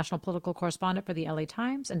Mason, national political correspondent for the LA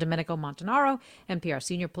Times, and Domenico Montanaro, NPR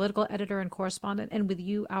senior political editor and correspondent. And with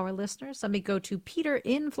you, our listeners, let me go to Peter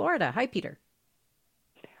in Florida. Hi, Peter.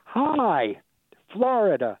 Hi,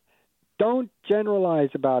 Florida. Don't generalize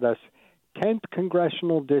about us. 10th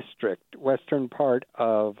Congressional District, western part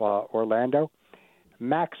of Orlando.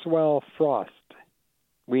 Maxwell Frost.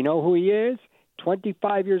 We know who he is.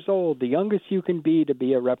 25 years old, the youngest you can be to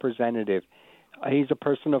be a representative. He's a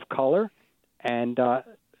person of color and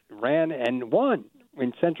ran and won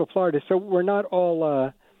in Central Florida. So we're not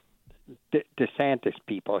all DeSantis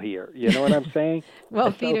people here. You know what I'm saying?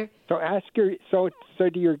 Well, Peter. So ask so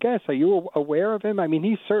to your guest, are you aware of him? I mean,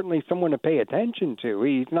 he's certainly someone to pay attention to.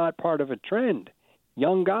 He's not part of a trend.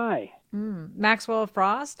 Young guy. Maxwell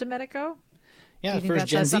Frost, Domenico? Yeah, first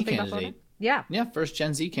Gen Z candidate. Yeah, first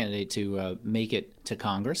Gen Z candidate to make it to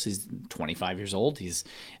Congress. He's 25 years old. He's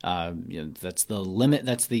that's the limit.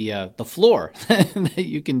 That's the floor that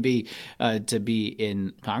you can be to be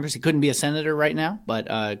in Congress. He couldn't be a senator right now, but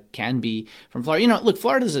can be from Florida. Look,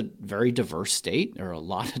 Florida is a very diverse state. There are a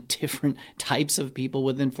lot of different types of people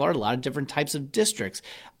within Florida, a lot of different types of districts.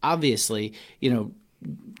 Obviously,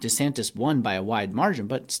 DeSantis won by a wide margin,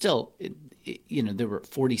 but still, there were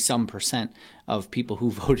 40-some% of people who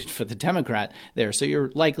voted for the Democrat there. So you're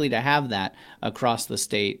likely to have that across the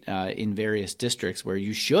state in various districts where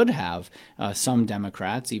you should have some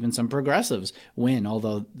Democrats, even some progressives win,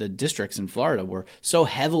 although the districts in Florida were so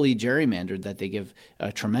heavily gerrymandered that they give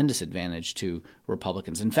a tremendous advantage to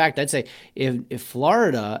Republicans. In fact, I'd say if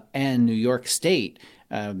Florida and New York State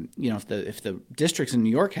if the districts in New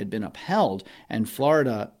York had been upheld and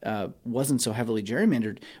Florida wasn't so heavily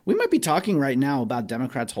gerrymandered, we might be talking right now about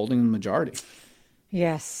Democrats holding the majority.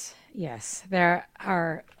 Yes. There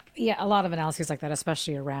are a lot of analyses like that,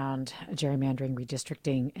 especially around gerrymandering,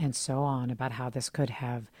 redistricting, and so on, about how this could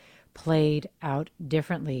have played out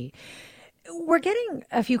differently. We're getting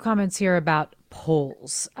a few comments here about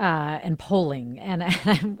polls and polling, and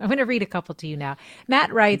I'm going to read a couple to you now.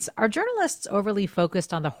 Matt writes, are journalists overly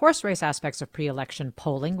focused on the horse race aspects of pre-election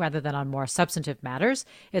polling rather than on more substantive matters?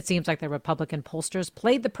 It seems like the Republican pollsters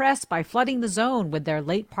played the press by flooding the zone with their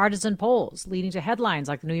late partisan polls, leading to headlines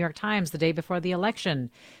like the New York Times the day before the election,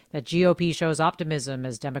 that GOP shows optimism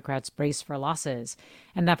as Democrats brace for losses,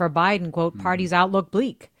 and that for Biden, quote, party's outlook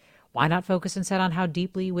bleak. Why not focus instead on how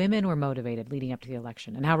deeply women were motivated leading up to the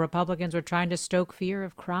election and how Republicans were trying to stoke fear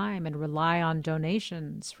of crime and rely on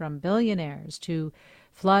donations from billionaires to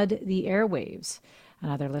flood the airwaves?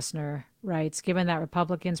 Another listener writes, given that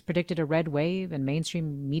Republicans predicted a red wave and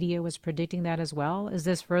mainstream media was predicting that as well, is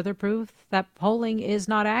this further proof that polling is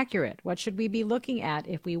not accurate? What should we be looking at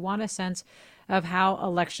if we want a sense of how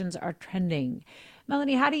elections are trending?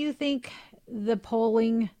 Melanie, how do you think the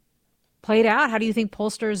polling played out? How do you think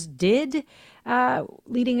pollsters did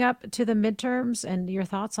leading up to the midterms? And your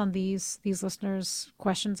thoughts on these listeners'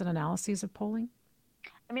 questions and analyses of polling?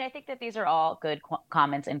 I mean, I think that these are all good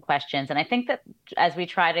comments and questions. And I think that as we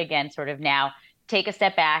try to, again, sort of now take a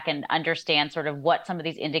step back and understand sort of what some of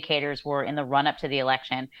these indicators were in the run up to the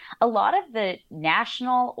election, a lot of the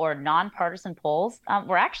national or nonpartisan polls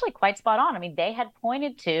were actually quite spot on. I mean, they had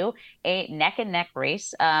pointed to a neck and neck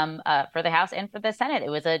race for the House and for the Senate. It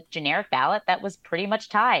was a generic ballot that was pretty much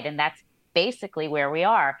tied. And that's basically where we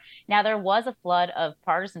are. Now, there was a flood of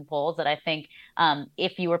partisan polls that I think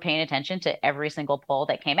if you were paying attention to every single poll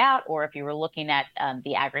that came out, or if you were looking at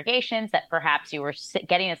the aggregations, that perhaps you were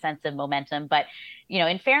getting a sense of momentum. But, you know,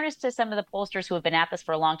 in fairness to some of the pollsters who have been at this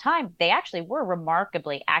for a long time, they actually were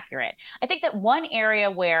remarkably accurate. I think that one area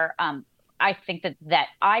where I think that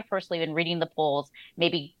I personally, been reading the polls,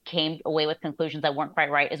 maybe came away with conclusions that weren't quite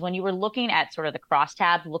right, is when you were looking at sort of the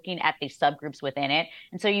crosstabs, looking at the subgroups within it.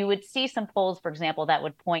 And so you would see some polls, for example, that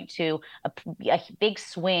would point to a big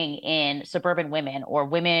swing in suburban women or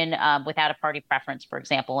women without a party preference, for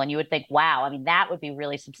example. And you would think, wow, I mean, that would be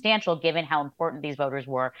really substantial given how important these voters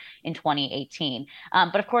were in 2018.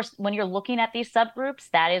 But of course, when you're looking at these subgroups,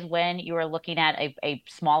 that is when you are looking at a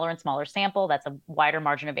smaller and smaller sample. That's a wider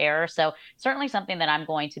margin of error. So certainly something that I'm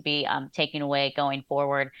going to be taking away going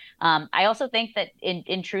forward. I also think that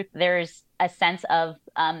in truth, there's a sense of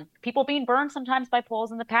people being burned sometimes by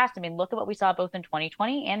polls in the past. I mean, look at what we saw both in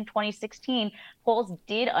 2020 and 2016. Polls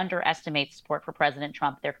did underestimate support for President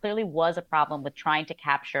Trump. There clearly was a problem with trying to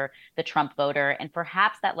capture the Trump voter, and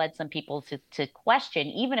perhaps that led some people to question,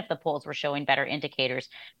 even if the polls were showing better indicators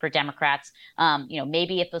for Democrats,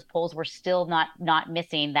 maybe if those polls were still not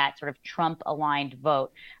missing that sort of Trump-aligned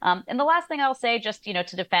vote. And the last thing I'll say, just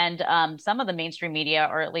to defend some of the mainstream media,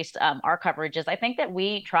 or at least our coverage, is I think that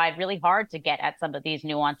we tried really hard to get at some of these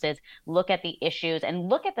nuances, look at the issues, and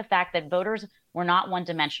look at the fact that voters were not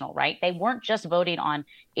one-dimensional, right? They weren't just voting on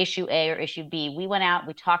issue A or issue B. We went out,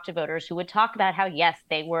 we talked to voters who would talk about how, yes,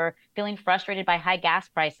 they were feeling frustrated by high gas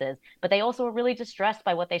prices, but they also were really distressed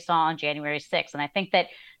by what they saw on January 6th. And I think that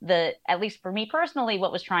at least for me personally,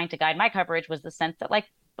 what was trying to guide my coverage was the sense that,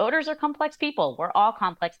 voters are complex people. We're all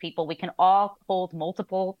complex people. We can all hold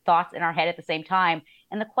multiple thoughts in our head at the same time.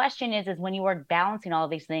 And the question is when you are balancing all of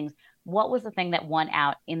these things, what was the thing that won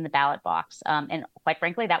out in the ballot box? And quite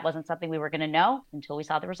frankly, that wasn't something we were going to know until we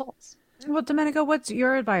saw the results. Well, Domenico, what's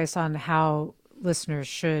your advice on how listeners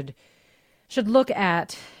should look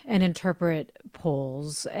at and interpret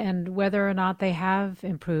polls, and whether or not they have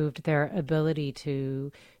improved their ability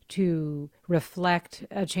to reflect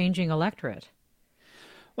a changing electorate?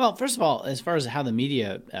 Well, first of all, as far as how the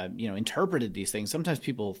media, interpreted these things, sometimes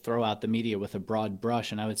people throw out the media with a broad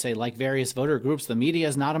brush, and I would say, like various voter groups, the media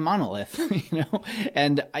is not a monolith,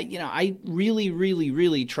 And I really, really,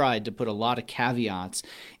 really tried to put a lot of caveats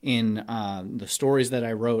in the stories that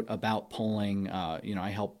I wrote about polling. I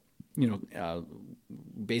helped,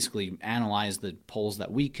 basically analyze the polls that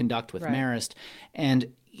we conduct with Marist,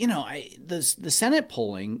 and the Senate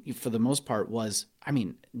polling for the most part was,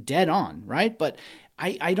 dead on, right? But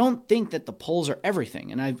I don't think that the polls are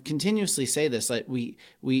everything, and I continuously say this. That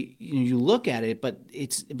you look at it, but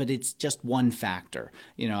it's just one factor.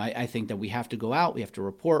 I think that we have to go out, we have to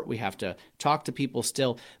report, we have to talk to people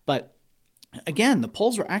still, but. Again, the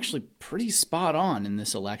polls were actually pretty spot on in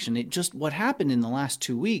this election. What happened in the last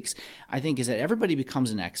 2 weeks, I think, is that everybody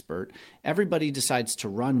becomes an expert. Everybody decides to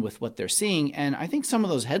run with what they're seeing. And I think some of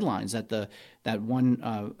those headlines that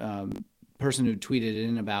one person who tweeted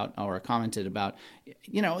in about or commented about,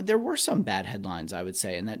 there were some bad headlines, I would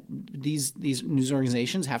say, and that these news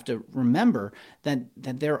organizations have to remember that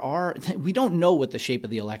we don't know what the shape of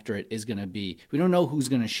the electorate is going to be. We don't know who's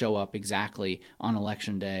going to show up exactly on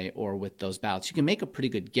election day or with those ballots. You can make a pretty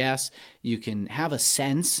good guess. You can have a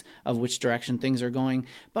sense of which direction things are going.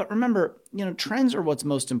 But remember, trends are what's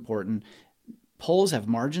most important. Polls have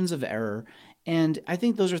margins of error. And I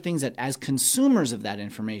think those are things that as consumers of that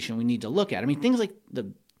information, we need to look at. Things like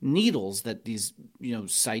the needles that these,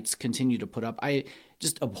 sites continue to put up, I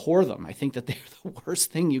just abhor them. I think that they're the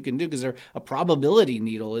worst thing you can do because they're a probability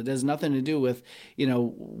needle. It has nothing to do with,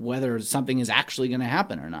 whether something is actually going to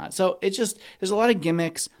happen or not. So there's a lot of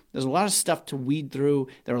gimmicks. There's a lot of stuff to weed through.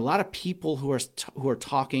 There are a lot of people who are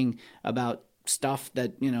talking about stuff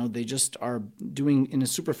that, they just are doing in a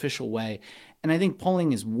superficial way. And I think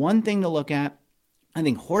polling is one thing to look at. I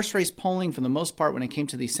think horse race polling, for the most part, when it came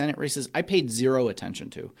to these Senate races, I paid zero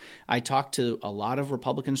attention to. I talked to a lot of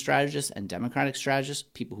Republican strategists and Democratic strategists,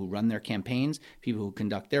 people who run their campaigns, people who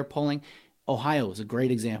conduct their polling. Ohio is a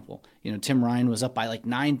great example. Tim Ryan was up by like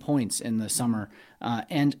 9 points in the summer,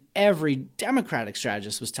 and every Democratic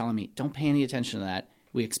strategist was telling me, don't pay any attention to that.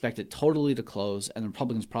 We expect it totally to close, and the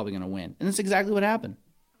Republicans probably going to win. And that's exactly what happened.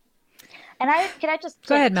 And can I just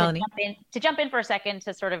go ahead, Melanie, jump in for a second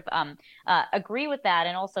to sort of agree with that,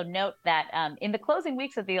 and also note that in the closing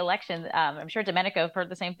weeks of the election, I'm sure Domenico heard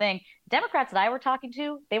the same thing. Democrats that I were talking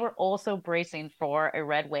to, they were also bracing for a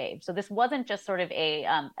red wave. So this wasn't just sort of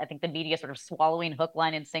I think the media sort of swallowing hook,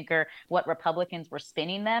 line, and sinker what Republicans were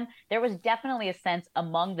spinning them. There was definitely a sense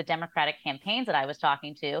among the Democratic campaigns that I was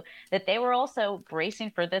talking to that they were also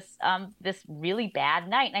bracing for this really bad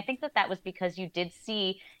night. And I think that was because you did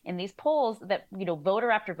see in these polls that, voter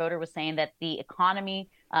after voter was saying that the economy,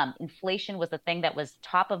 inflation was the thing that was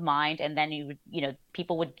top of mind. And then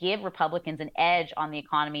people would give Republicans an edge on the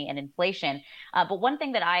economy and inflation. But one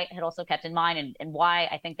thing that I had also kept in mind, and why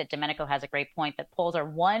I think that Domenico has a great point, that polls are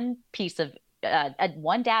one piece of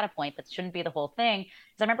one data point, but shouldn't be the whole thing.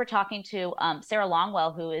 I remember talking to Sarah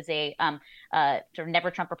Longwell, who is a sort of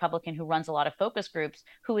Never Trump Republican who runs a lot of focus groups,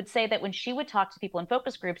 who would say that when she would talk to people in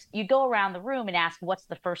focus groups, you'd go around the room and ask, what's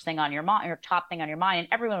the first thing on your mind, or top thing on your mind? And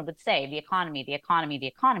everyone would say, the economy, the economy, the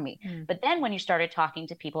economy. But then when you started talking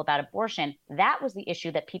to people about abortion, that was the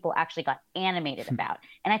issue that people actually got animated about.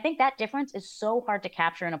 And I think that difference is so hard to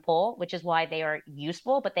capture in a poll, which is why they are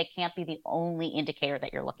useful, but they can't be the only indicator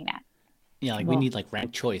that you're looking at. Yeah, we need like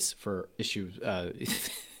ranked choice for issue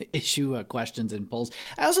questions and polls.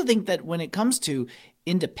 I also think that when it comes to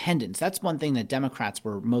independence, that's one thing that Democrats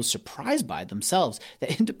were most surprised by themselves,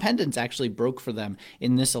 that independence actually broke for them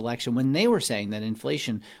in this election when they were saying that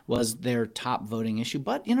inflation was their top voting issue.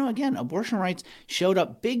 But, again, abortion rights showed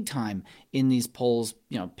up big time in these polls.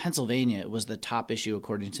 Pennsylvania was the top issue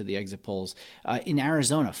according to the exit polls. In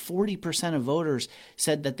Arizona, 40% of voters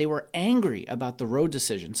said that they were angry about the Roe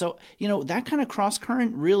decision. So, that kind of cross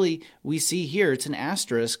current really we see here. It's an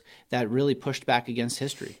asterisk that really pushed back against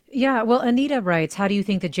history. Yeah, well, Anita writes, how do you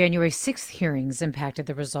think the January 6th hearings impacted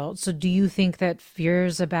the results? So do you think that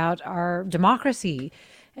fears about our democracy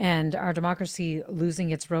and our democracy losing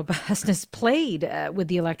its robustness played with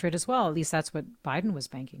the electorate as well? At least that's what Biden was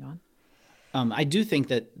banking on. I do think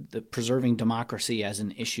that the preserving democracy as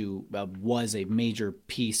an issue was a major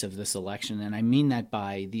piece of this election. And I mean that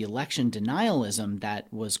by the election denialism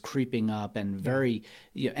that was creeping up and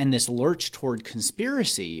and this lurch toward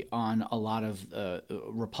conspiracy on a lot of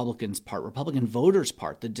Republican voters'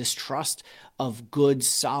 part, the distrust of good,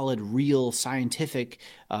 solid, real, scientific,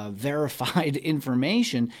 verified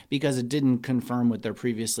information because it didn't confirm with their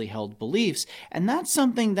previously held beliefs. And that's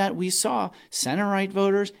something that we saw center-right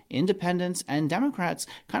voters, independents, and Democrats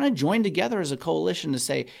kind of joined together as a coalition to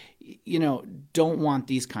say, don't want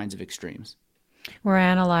these kinds of extremes. We're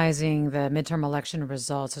analyzing the midterm election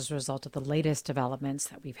results as a result of the latest developments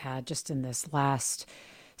that we've had just in this last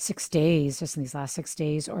 6 days, just in these last 6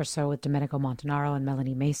 days or so with Domenico Montanaro and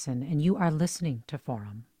Melanie Mason. And you are listening to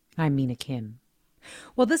Forum. I'm Mina Kim.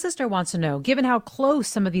 Well, this sister wants to know, given how close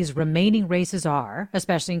some of these remaining races are,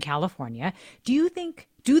 especially in California, do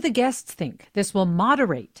the guests think this will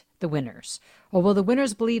moderate the winners? Or will the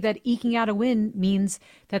winners believe that eking out a win means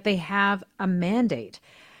that they have a mandate?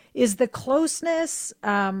 Is the closeness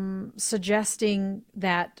suggesting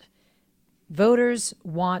that voters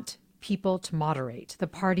want people to moderate, the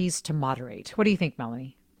parties to moderate? What do you think,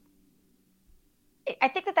 Melanie? I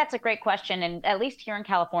think that that's a great question. And at least here in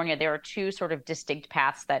California, there are two sort of distinct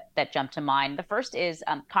paths that jump to mind. The first is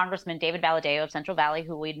Congressman David Valadao of Central Valley,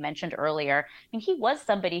 who we'd mentioned earlier. I mean, he was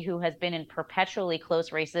somebody who has been in perpetually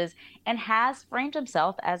close races and has framed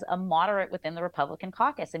himself as a moderate within the Republican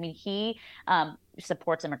caucus. I mean, he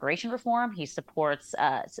supports immigration reform. He supports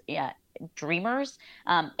Dreamers.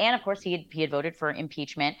 And of course, he had voted for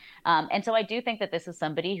impeachment. And so I do think that this is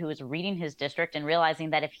somebody who is reading his district and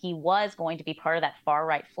realizing that if he was going to be part of that far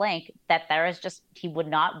right flank, that he would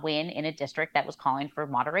not win in a district that was calling for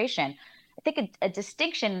moderation. I think a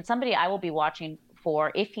distinction, somebody I will be watching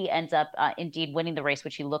for if he ends up indeed winning the race,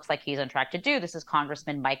 which he looks like he's on track to do. This is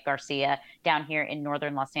Congressman Mike Garcia down here in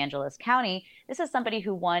northern Los Angeles County. This is somebody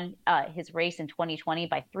who won his race in 2020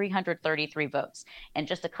 by 333 votes. And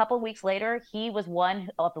just a couple of weeks later, he was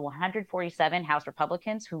one of the 147 House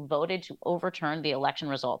Republicans who voted to overturn the election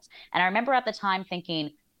results. And I remember at the time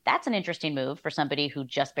thinking, that's an interesting move for somebody who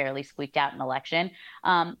just barely squeaked out an election.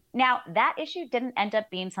 Now, that issue didn't end up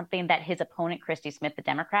being something that his opponent, Christy Smith, the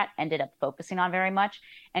Democrat, ended up focusing on very much.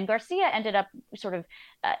 And Garcia ended up sort of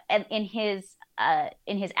in his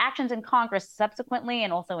actions in Congress subsequently,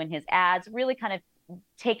 and also in his ads, really kind of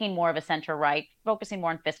taking more of a center right, focusing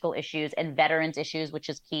more on fiscal issues and veterans issues, which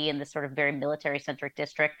is key in this sort of very military centric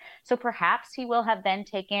district. So perhaps he will have then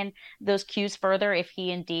taken those cues further if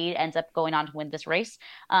he indeed ends up going on to win this race.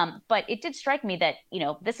 But it did strike me that,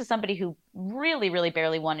 this is somebody who really, really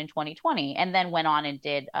barely won in 2020 and then went on and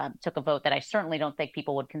took a vote that I certainly don't think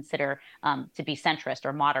people would consider to be centrist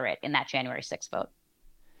or moderate in that January 6th vote.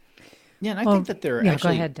 Yeah, and I think that there are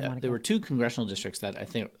actually go ahead, there were two congressional districts that I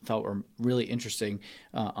felt were really interesting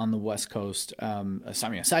on the West Coast.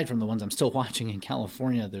 Aside from the ones I'm still watching in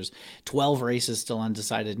California, there's 12 races still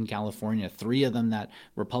undecided in California. 3 of them that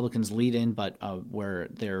Republicans lead in, but where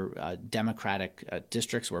they're Democratic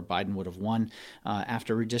districts where Biden would have won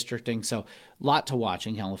after redistricting. So a lot to watch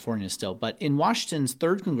in California still. But in Washington's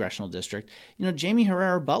 3rd congressional district, Jamie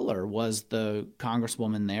Herrera Butler was the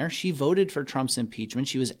congresswoman there. She voted for Trump's impeachment.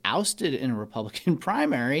 She was ousted in a Republican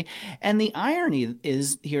primary. And the irony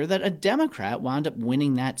is here that a Democrat wound up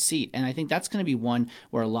winning that seat. And I think that's going to be one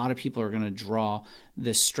where a lot of people are going to draw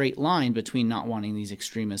this straight line between not wanting these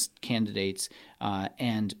extremist candidates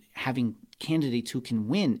and having candidates who can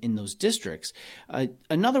win in those districts.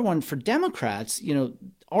 Another one for Democrats,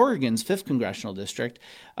 Oregon's 5th congressional district,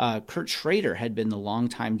 Kurt Schrader had been the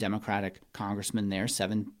longtime Democratic congressman there,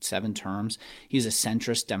 seven terms. He's a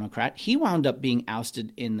centrist Democrat. He wound up being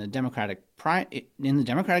ousted in the Democratic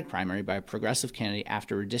primary by a progressive candidate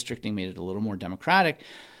after redistricting made it a little more Democratic.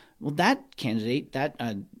 Well, that candidate, that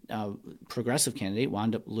progressive candidate,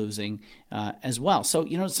 wound up losing as well. So,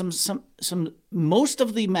 some most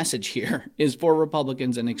of the message here is for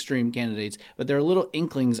Republicans and extreme candidates, but there are little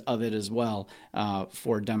inklings of it as well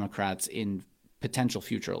for Democrats in potential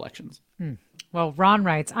future elections. Well, Ron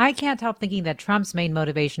writes, I can't help thinking that Trump's main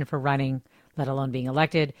motivation for running, let alone being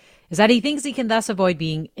elected, is that he thinks he can thus avoid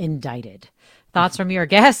being indicted. Thoughts from your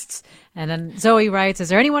guests? And then Zoe writes, is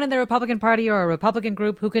there anyone in the Republican Party or a Republican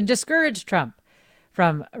group who can discourage Trump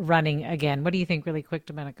from running again? What do you think, really quick,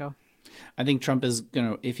 Domenico? I think Trump is going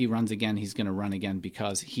to, if he runs again, he's going to run again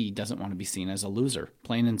because he doesn't want to be seen as a loser.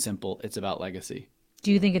 Plain and simple, it's about legacy.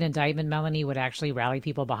 Do you think an indictment, Melanie, would actually rally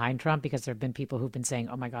people behind Trump? Because there have been people who've been saying,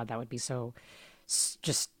 oh my God, that would be so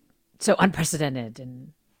unprecedented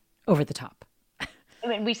and over the top. I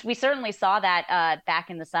mean, we certainly saw that back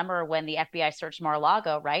in the summer when the FBI searched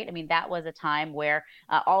Mar-a-Lago, right? I mean, that was a time where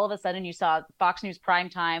all of a sudden you saw Fox News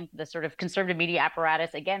primetime, the sort of conservative media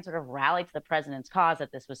apparatus, again, sort of rallied to the president's cause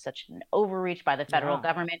that this was such an overreach by the federal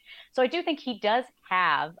government. So I do think he does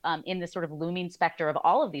have in this sort of looming specter of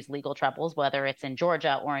all of these legal troubles, whether it's in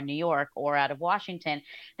Georgia or in New York or out of Washington,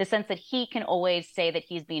 the sense that he can always say that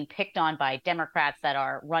he's being picked on by Democrats that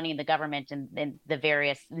are running the government in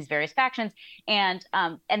these various factions. And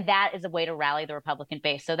that is a way to rally the Republican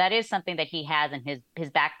base. So that is something that he has in his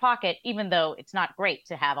back pocket, even though it's not great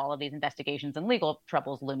to have all of these investigations and legal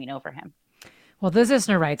troubles looming over him. Well, this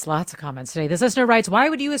listener writes, lots of comments today. This listener writes, why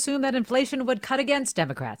would you assume that inflation would cut against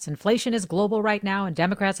Democrats? Inflation is global right now, and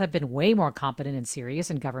Democrats have been way more competent and serious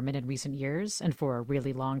in government in recent years. And for a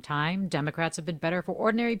really long time, Democrats have been better for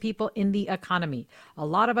ordinary people in the economy. A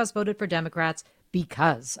lot of us voted for Democrats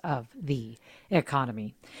because of the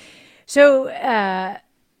economy. So,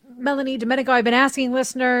 Melanie, Domenico, I've been asking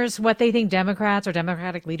listeners what they think Democrats or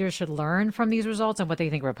Democratic leaders should learn from these results and what they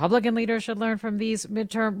think Republican leaders should learn from these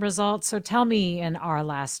midterm results. So tell me in our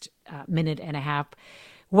last minute and a half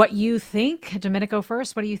what you think. Domenico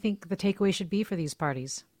first, what do you think the takeaway should be for these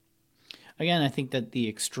parties? Again, I think that the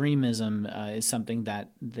extremism is something that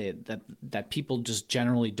people just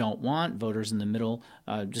generally don't want. Voters in the middle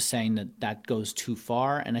just saying that goes too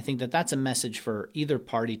far. And I think that that's a message for either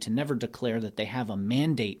party to never declare that they have a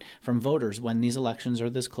mandate from voters when these elections are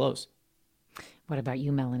this close. What about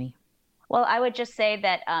you, Melanie? Well, I would just say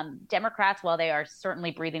that Democrats, while they are certainly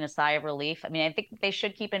breathing a sigh of relief, I mean, I think they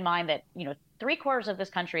should keep in mind that, 3/4 of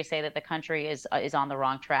this country say that the country is on the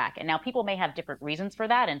wrong track. And now people may have different reasons for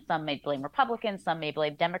that, and some may blame Republicans, some may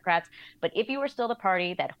blame Democrats. But if you are still the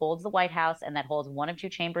party that holds the White House and that holds one of two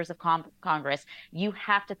chambers of Congress, you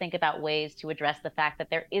have to think about ways to address the fact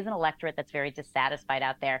that there is an electorate that's very dissatisfied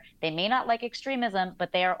out there. They may not like extremism,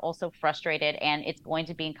 but they are also frustrated, and it's going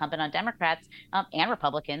to be incumbent on Democrats and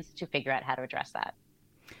Republicans to figure out how to address that.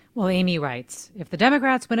 Well, Amy writes, if the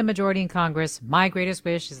Democrats win a majority in Congress, my greatest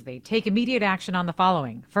wish is they take immediate action on the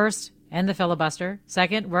following. First, end the filibuster.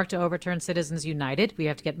 Second, work to overturn Citizens United. We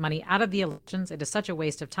have to get money out of the elections. It is such a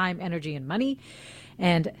waste of time, energy, and money.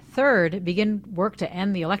 And third, begin work to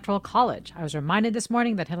end the Electoral College. I was reminded this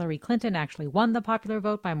morning that Hillary Clinton actually won the popular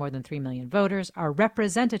vote by more than 3 million voters. Our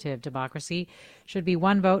representative democracy should be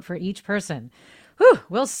one vote for each person. Whew,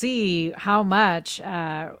 we'll see how much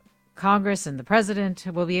Congress and the president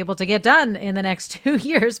will be able to get done in the next 2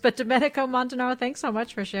 years. But Domenico Montanaro, thanks so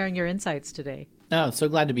much for sharing your insights today. Oh, so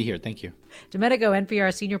glad to be here. Thank you. Domenico,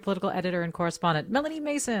 NPR senior political editor and correspondent. Melanie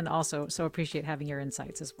Mason, also so appreciate having your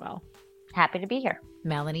insights as well. Happy to be here.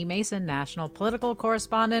 Melanie Mason, national political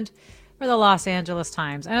correspondent for the Los Angeles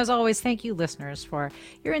Times. And as always, thank you, listeners, for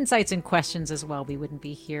your insights and questions as well. We wouldn't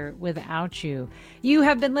be here without you. You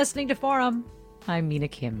have been listening to Forum. I'm Mina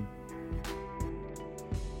Kim.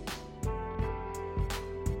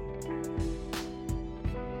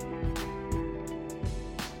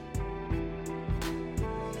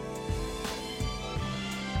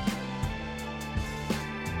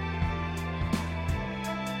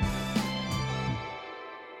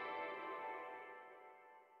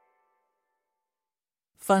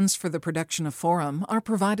 Funds for the production of Forum are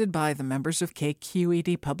provided by the members of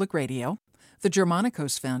KQED Public Radio, the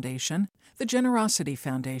Germanicos Foundation, the Generosity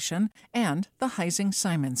Foundation, and the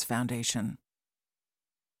Heising-Simons Foundation.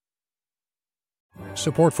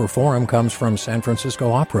 Support for Forum comes from San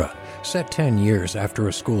Francisco Opera. Set 10 years after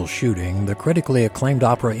a school shooting, the critically acclaimed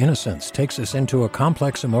opera Innocence takes us into a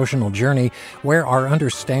complex emotional journey where our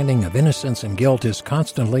understanding of innocence and guilt is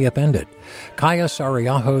constantly upended. Kaya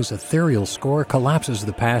Sariaho's ethereal score collapses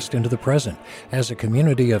the past into the present as a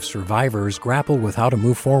community of survivors grapple with how to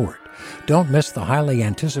move forward. Don't miss the highly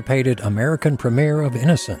anticipated American premiere of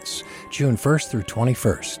Innocence, June 1st through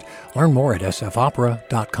 21st. Learn more at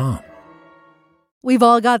sfopera.com. We've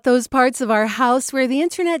all got those parts of our house where the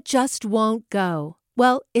internet just won't go.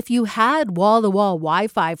 Well, if you had wall-to-wall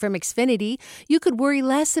Wi-Fi from Xfinity, you could worry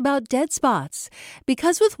less about dead spots.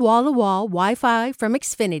 Because with wall-to-wall Wi-Fi from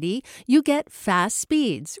Xfinity, you get fast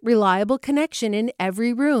speeds, reliable connection in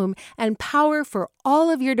every room, and power for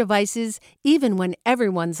all of your devices, even when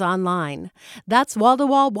everyone's online. That's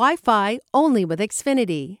wall-to-wall Wi-Fi only with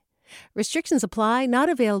Xfinity. Restrictions apply, not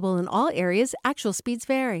available in all areas. Actual speeds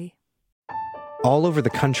vary. All over the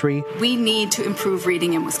country, we need to improve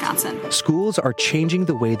reading in Wisconsin. Schools are changing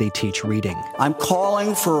the way they teach reading. I'm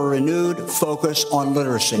calling for a renewed focus on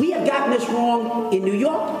literacy. We have gotten this wrong in New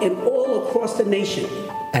York and all across the nation.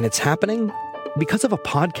 And it's happening because of a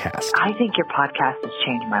podcast. I think your podcast has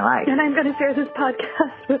changed my life. And I'm going to share this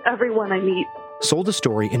podcast with everyone I meet. Sold a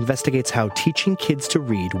Story investigates how teaching kids to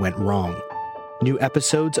read went wrong. New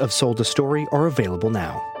episodes of Sold a Story are available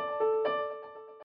now.